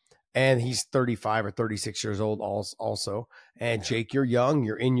level, and he's 35 or 36 years old also. And Jake, you're young.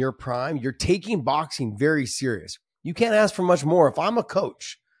 You're in your prime. You're taking boxing very serious. You can't ask for much more. If I'm a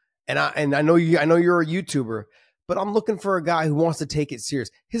coach, and I know you're a YouTuber, but I'm looking for a guy who wants to take it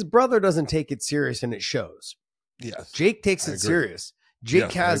serious. His brother doesn't take it serious, and it shows. Yes, Jake takes it serious.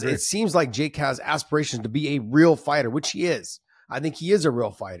 It seems like Jake has aspirations to be a real fighter, which he is. I think he is a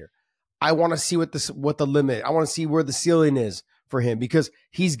real fighter. I want to see what the limit, I want to see where the ceiling is for him because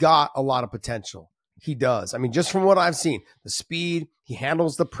he's got a lot of potential. He does. I mean, just from what I've seen, the speed, he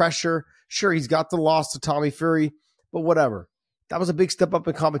handles the pressure. Sure, he's got the loss to Tommy Fury, but whatever. That was a big step up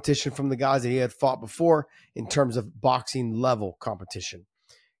in competition from the guys that he had fought before in terms of boxing level competition.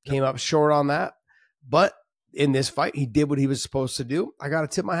 Came up short on that. But in this fight, he did what he was supposed to do. I got to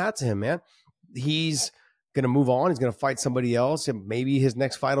tip my hat to him, man. He's going to move on. He's going to fight somebody else, and maybe his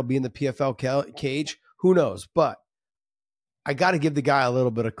next fight will be in the PFL cage. Who knows? But I got to give the guy a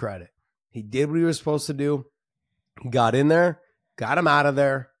little bit of credit. He did what he was supposed to do. He got in there, got him out of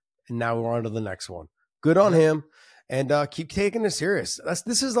there, and now we're on to the next one. Good on him, and keep taking it serious.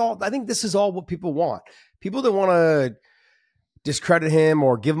 This is all. I think this is all what people want. People that want to discredit him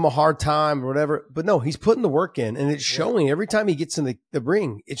or give him a hard time or whatever, but no, he's putting the work in, and it's showing every time he gets in the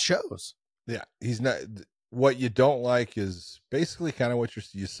ring. It shows. Yeah, he's not. What you don't like is basically kind of what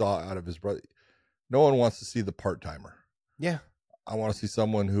you saw out of his brother. No one wants to see the part timer. Yeah, I want to see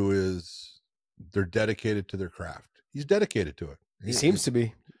someone who they're dedicated to their craft. He's dedicated to it. He seems to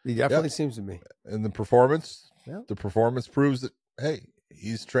be. He definitely seems to be. And the performance proves that, hey,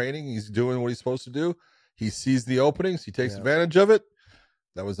 he's training. He's doing what he's supposed to do. He sees the openings. He takes advantage of it.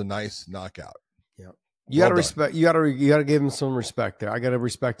 That was a nice knockout. Yeah. You got to respect. You got to give him some respect there. I got to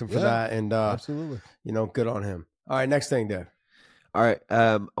respect him for that. And absolutely, good on him. All right, next thing, Dave. All right.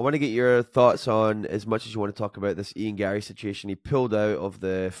 I want to get your thoughts on, as much as you want to talk about this Ian Gary situation. He pulled out of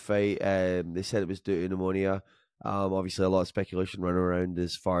the fight. They said it was due to pneumonia. Obviously, a lot of speculation running around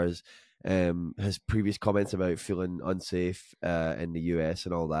as far as his previous comments about feeling unsafe in the US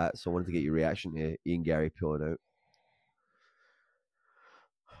and all that. So I wanted to get your reaction to Ian Gary pulling out.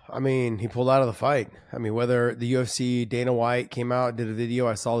 I mean, he pulled out of the fight. I mean, whether the UFC, Dana White came out, did a video.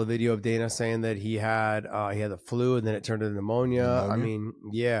 I saw the video of Dana saying that he had the flu and then it turned into pneumonia. I mean,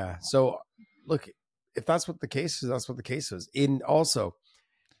 yeah. So look, if that's what the case is, that's what the case is. And also,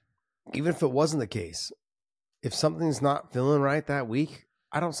 even if it wasn't the case, if something's not feeling right that week,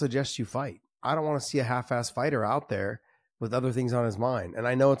 I don't suggest you fight. I don't want to see a half-assed fighter out there with other things on his mind. And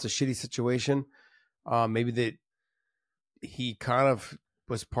I know it's a shitty situation. Maybe that he kind of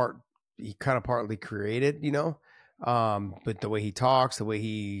partly created, but the way he talks, the way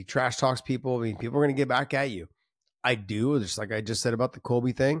he trash talks people, I mean, people are going to get back at you. I do, just like I just said about the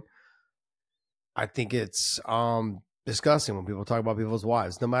Colby thing. I think it's disgusting when people talk about people's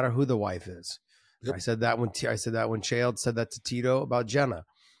wives, no matter who the wife is. Yep. I said that when Chael said that to Tito about Jenna.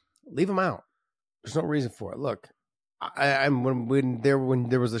 Leave him out. There's no reason for it. Look, when there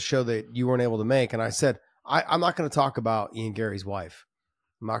was a show that you weren't able to make, and I said I'm not going to talk about Ian Gary's wife.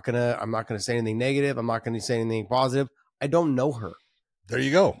 I'm not gonna say anything negative. I'm not gonna say anything positive. I don't know her. There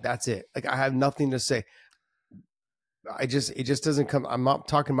you go. That's it. Like, I have nothing to say. It just doesn't come. I'm not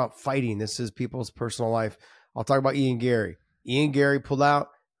talking about fighting. This is people's personal life. I'll talk about Ian Gary. Ian Gary pulled out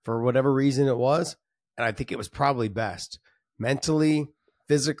for whatever reason it was, and I think it was probably best. Mentally,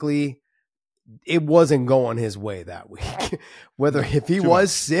 physically, it wasn't going his way that week. If he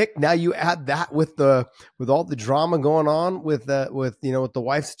was sick, now you add that with all the drama going on with the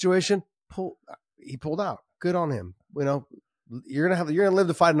wife situation. He pulled out. Good on him. You're gonna live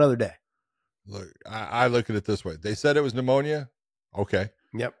to fight another day. Look, I look at it this way. They said it was pneumonia. Okay.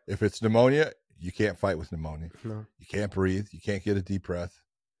 Yep. If it's pneumonia, you can't fight with pneumonia. No. You can't breathe. You can't get a deep breath.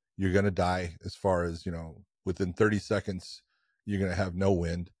 You're gonna die. As far as within 30 seconds. You're going to have no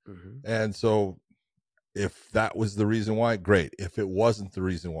wind. Mm-hmm. And so if that was the reason why, great. If it wasn't the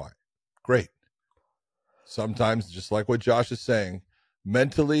reason why, great. Sometimes, just like what Josh is saying,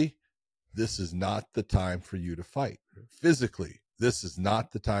 mentally, this is not the time for you to fight. Physically, this is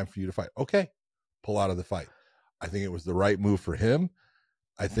not the time for you to fight. Okay, pull out of the fight. I think it was the right move for him.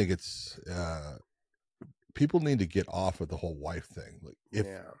 I think it's people need to get off of the whole wife thing. Like, if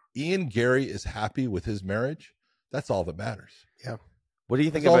Ian Gary is happy with his marriage, that's all that matters. Yeah. What do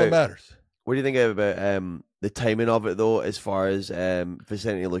you think about? All that matters. What do you think about the timing of it, though, as far as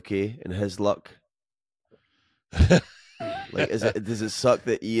Vicente Luque and his luck? Like, does it suck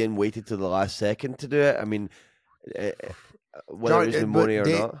that Ian waited to the last second to do it? I mean, whether it was pneumonia or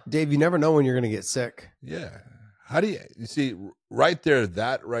not. Dave, you never know when you're going to get sick. Yeah. How do you see right there?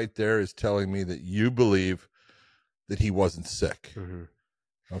 That right there is telling me that you believe that he wasn't sick. Mm-hmm.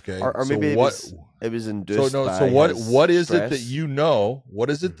 Okay, or maybe it was induced. So what is stress? It that you know? What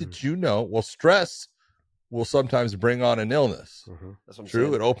is it that you know? Well, stress will sometimes bring on an illness. Mm-hmm. That's what I'm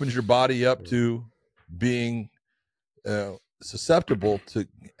saying. It opens your body up to being susceptible to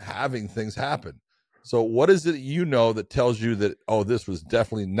having things happen. So what is it you know that tells you that, oh, this was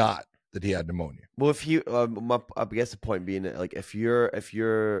definitely not that he had pneumonia? Well, if you, I guess the point being that, like, if you're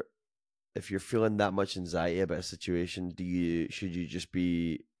feeling that much anxiety about a situation, should you just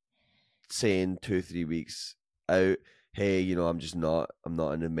be saying 2-3 weeks out, hey, I'm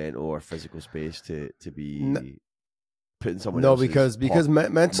not in a mental or physical space to be putting someone else's because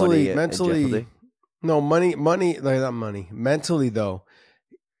mentally, no money, like not money. Mentally though,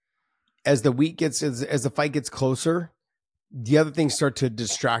 as the week gets as the fight gets closer, the other things start to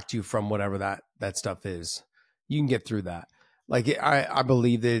distract you from whatever that stuff is. You can get through that. Like I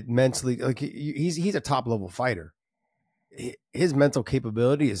believe that mentally, like he's a top level fighter. His mental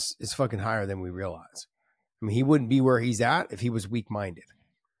capability is fucking higher than we realize. I mean, he wouldn't be where he's at if he was weak minded.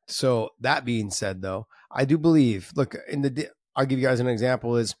 So that being said, though, I do believe. Look, I'll give you guys an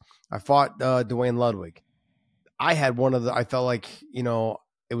example. Is I fought Dwayne Ludwig. I felt like, you know,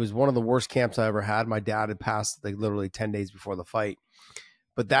 it was one of the worst camps I ever had. My dad had passed like literally 10 days before the fight.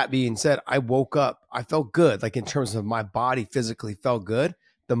 But that being said, I woke up, I felt good. Like in terms of my body physically felt good.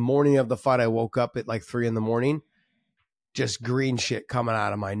 The morning of the fight, I woke up at like 3 a.m, just green shit coming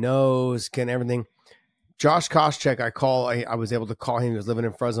out of my nose, everything. Josh Koscheck, I was able to call him. He was living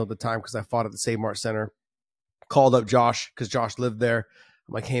in Fresno at the time because I fought at the Save Mart Center. Called up Josh because Josh lived there.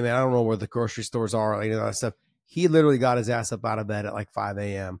 I'm like, hey man, I don't know where the grocery stores are, or any of that stuff. He literally got his ass up out of bed at like 5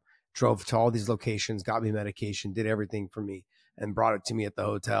 a.m., drove to all these locations, got me medication, did everything for me, and brought it to me at the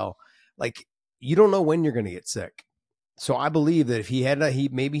hotel. Like, you don't know when you're going to get sick. So I believe that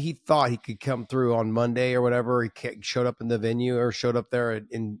if maybe he thought he could come through on Monday or whatever, he showed up in the venue or showed up there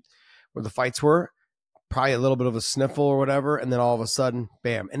in where the fights were, probably a little bit of a sniffle or whatever, and then all of a sudden,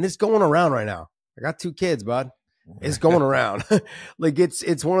 bam. And it's going around right now. I got 2 kids, bud. It's going around. Like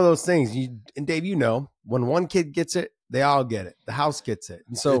it's one of those things. And Dave, you know, when one kid gets it, they all get it. The house gets it.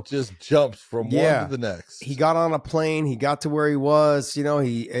 And so it just jumps from one to the next. He got on a plane, he got to where he was, you know,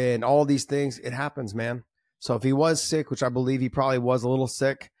 and all these things, it happens, man. So if he was sick, which I believe he probably was a little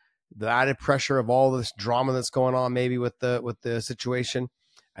sick, the added pressure of all this drama that's going on maybe with the situation,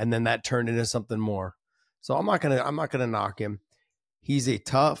 and then that turned into something more. So I'm not gonna knock him. He's a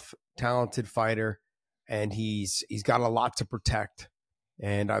tough, talented fighter. And he's got a lot to protect.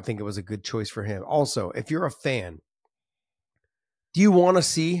 And I think it was a good choice for him. Also, if you're a fan, do you want to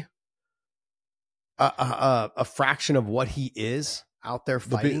see a fraction of what he is out there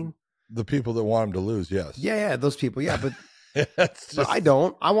fighting? The people that want him to lose, yes. Yeah, those people. Yeah, but but I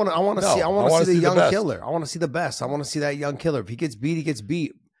don't. I want to see the young best. killer. I want to see the best. I want to see that young killer. If he gets beat, he gets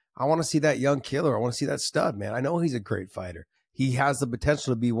beat. I want to see that young killer. I want to see that stud, man. I know he's a great fighter. He has the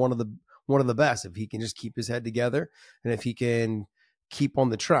potential to be one of the best if he can just keep his head together and if he can keep on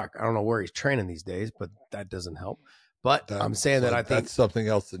the track. I don't know where he's training these days, but that doesn't help. But I'm saying that I think that's something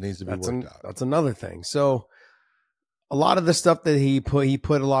else that needs to be worked out. That's another thing. So a lot of the stuff that he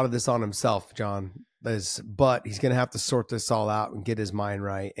put a lot of this on himself, John, but he's going to have to sort this all out and get his mind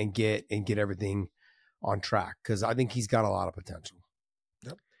right and get everything on track. Cause I think he's got a lot of potential.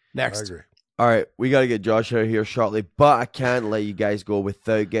 Yep. Next. I agree. All right, we got to get Josh out of here shortly, but I can't let you guys go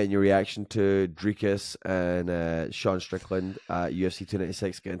without getting your reaction to Dricus and Sean Strickland at UFC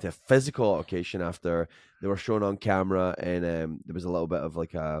 296 getting into a physical altercation after they were shown on camera, and there was a little bit of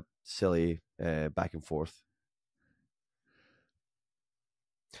like a silly back and forth.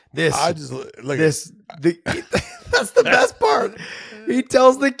 That's the best part. He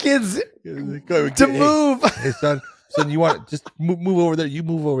tells the kids to move. Hey, son, you want to just move over there? You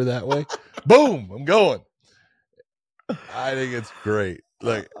move over that way. Boom! I'm going. I think it's great.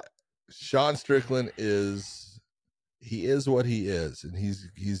 Like Sean Strickland is what he is, and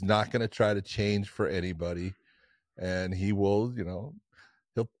he's not going to try to change for anybody, and he will, you know,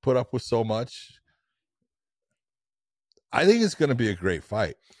 he'll put up with so much. I think it's going to be a great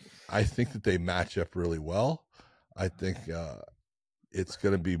fight. I think that they match up really well. I think it's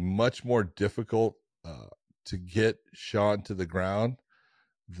going to be much more difficult to get Sean to the ground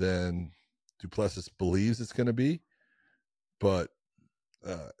than DuPlessis believes it's going to be. But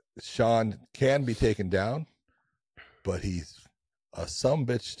Sean can be taken down, but he's a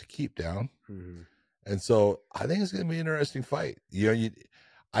sumbitch to keep down. Mm-hmm. And so I think it's going to be an interesting fight. You know,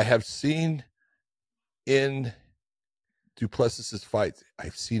 I have seen in DuPlessis's fights,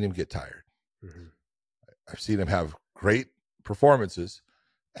 I've seen him get tired. Mm-hmm. I've seen him have great performances,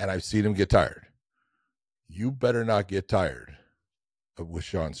 and I've seen him get tired. You better not get tired with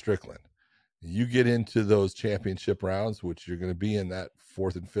Sean Strickland. You get into those championship rounds, which you're going to be in that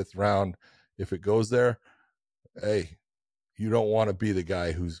 4th and 5th round. If it goes there, hey, you don't want to be the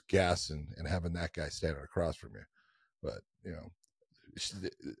guy who's gassing and having that guy standing across from you. But, you know,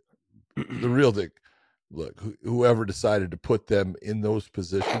 the real thing, look, whoever decided to put them in those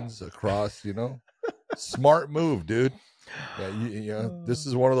positions across, you know, smart move, dude. Yeah, you know, this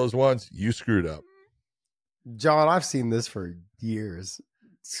is one of those ones you screwed up. John, I've seen this for years.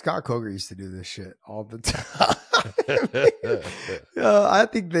 Scott Coker used to do this shit all the time. I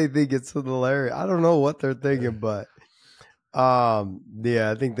think they think it's hilarious. I don't know what they're thinking, but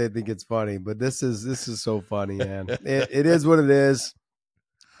yeah, I think they think it's funny. But this is so funny, man. It is what it is.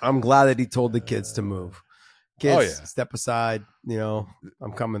 I'm glad that he told the kids to move. Kids, Oh, yeah. step aside. You know,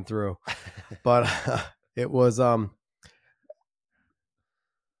 I'm coming through. But it was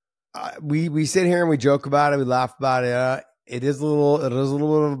we sit here and we joke about it, we laugh about it. It is a little bit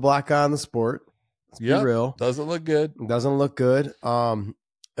of a black eye on the sport. Let's be real. Doesn't look good. It doesn't look good. But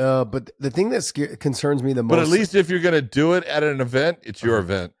the thing that concerns me the most. But at least if you're going to do it at an event, it's your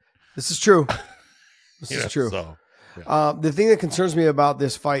event. This is true. This is true. So, yeah. The thing that concerns me about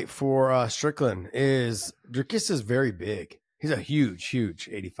this fight for Strickland is Dricus is very big. He's a huge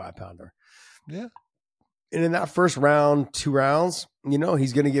 85-pounder. Yeah. And in that first round, 2 rounds, you know,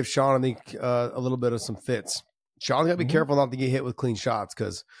 he's going to give Sean, I think, a little bit of some fits. Sean's got to be careful not to get hit with clean shots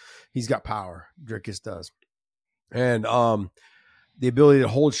because he's got power. Dricus does. And the ability to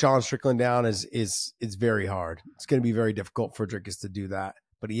hold Sean Strickland down is very hard. It's going to be very difficult for Dricus to do that.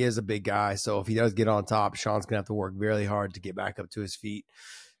 But he is a big guy, so if he does get on top, Sean's going to have to work really hard to get back up to his feet,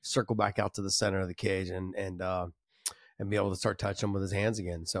 circle back out to the center of the cage, and be able to start touching him with his hands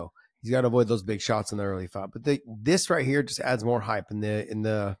again. So he's got to avoid those big shots in the early fight. But this right here just adds more hype in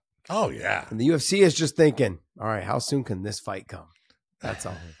the Oh yeah. And the UFC is just thinking, all right, how soon can this fight come? That's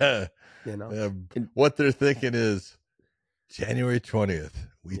all. You know, what they're thinking is January 20th.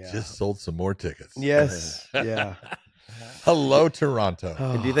 We just sold some more tickets. Yes. Yeah. Hello, Toronto.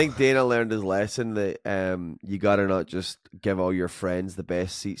 And do you think Dana learned his lesson that you got to not just give all your friends the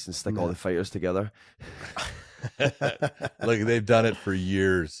best seats and stick all the fighters together? Look, they've done it for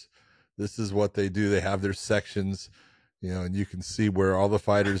years. This is what they do. They have their sections, you know, and you can see where all the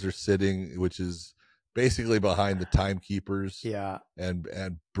fighters are sitting, which is basically behind the timekeepers. Yeah. And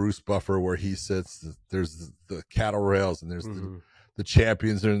Bruce Buffer, where he sits, there's the cattle rails, and there's the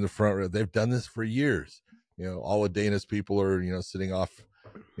champions are in the front row. They've done this for years. You know, all of Dana's people are, you know, sitting off,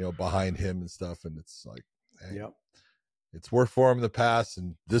 you know, behind him and stuff. And it's like, hey, it's worked for them in the past,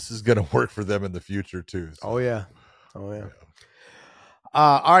 and this is going to work for them in the future too. So, Oh yeah.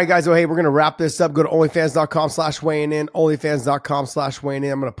 All right, guys. So, hey, we're going to wrap this up. Go to onlyfans.com/weighing in, onlyfans.com/weighing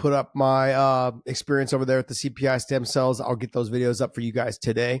in. I'm going to put up my experience over there at the CPI stem cells. I'll get those videos up for you guys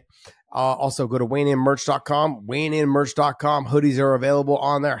today. Also, go to weighingInmerch.com, weighingInmerch.com. Hoodies are available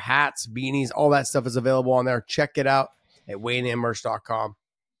on there. Hats, beanies, all that stuff is available on there. Check it out at weighingInmerch.com.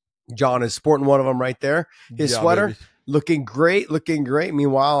 John is sporting one of them right there. His sweater, baby. looking great.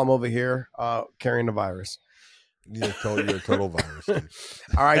 Meanwhile, I'm over here carrying the virus. You're a total virus, dude.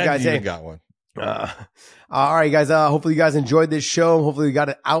 All right, And guys. you Hey, even got one. all right, guys. Hopefully you guys enjoyed this show. Hopefully we got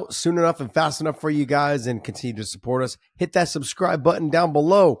it out soon enough and fast enough for you guys, and continue to support us. Hit that subscribe button down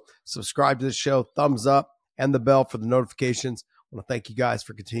below. Subscribe to the show, thumbs up, and the bell for the notifications. I want to thank you guys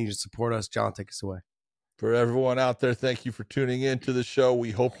for continuing to support us. John, take us away. For everyone out there, thank you for tuning in to the show.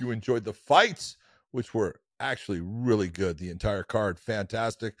 We hope you enjoyed the fights, which were actually really good. The entire card,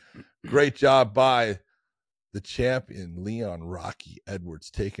 fantastic. Great job by the champion, Leon Rocky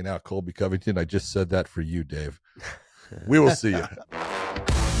Edwards, taking out Colby Covington. I just said that for you, Dave. We will see you.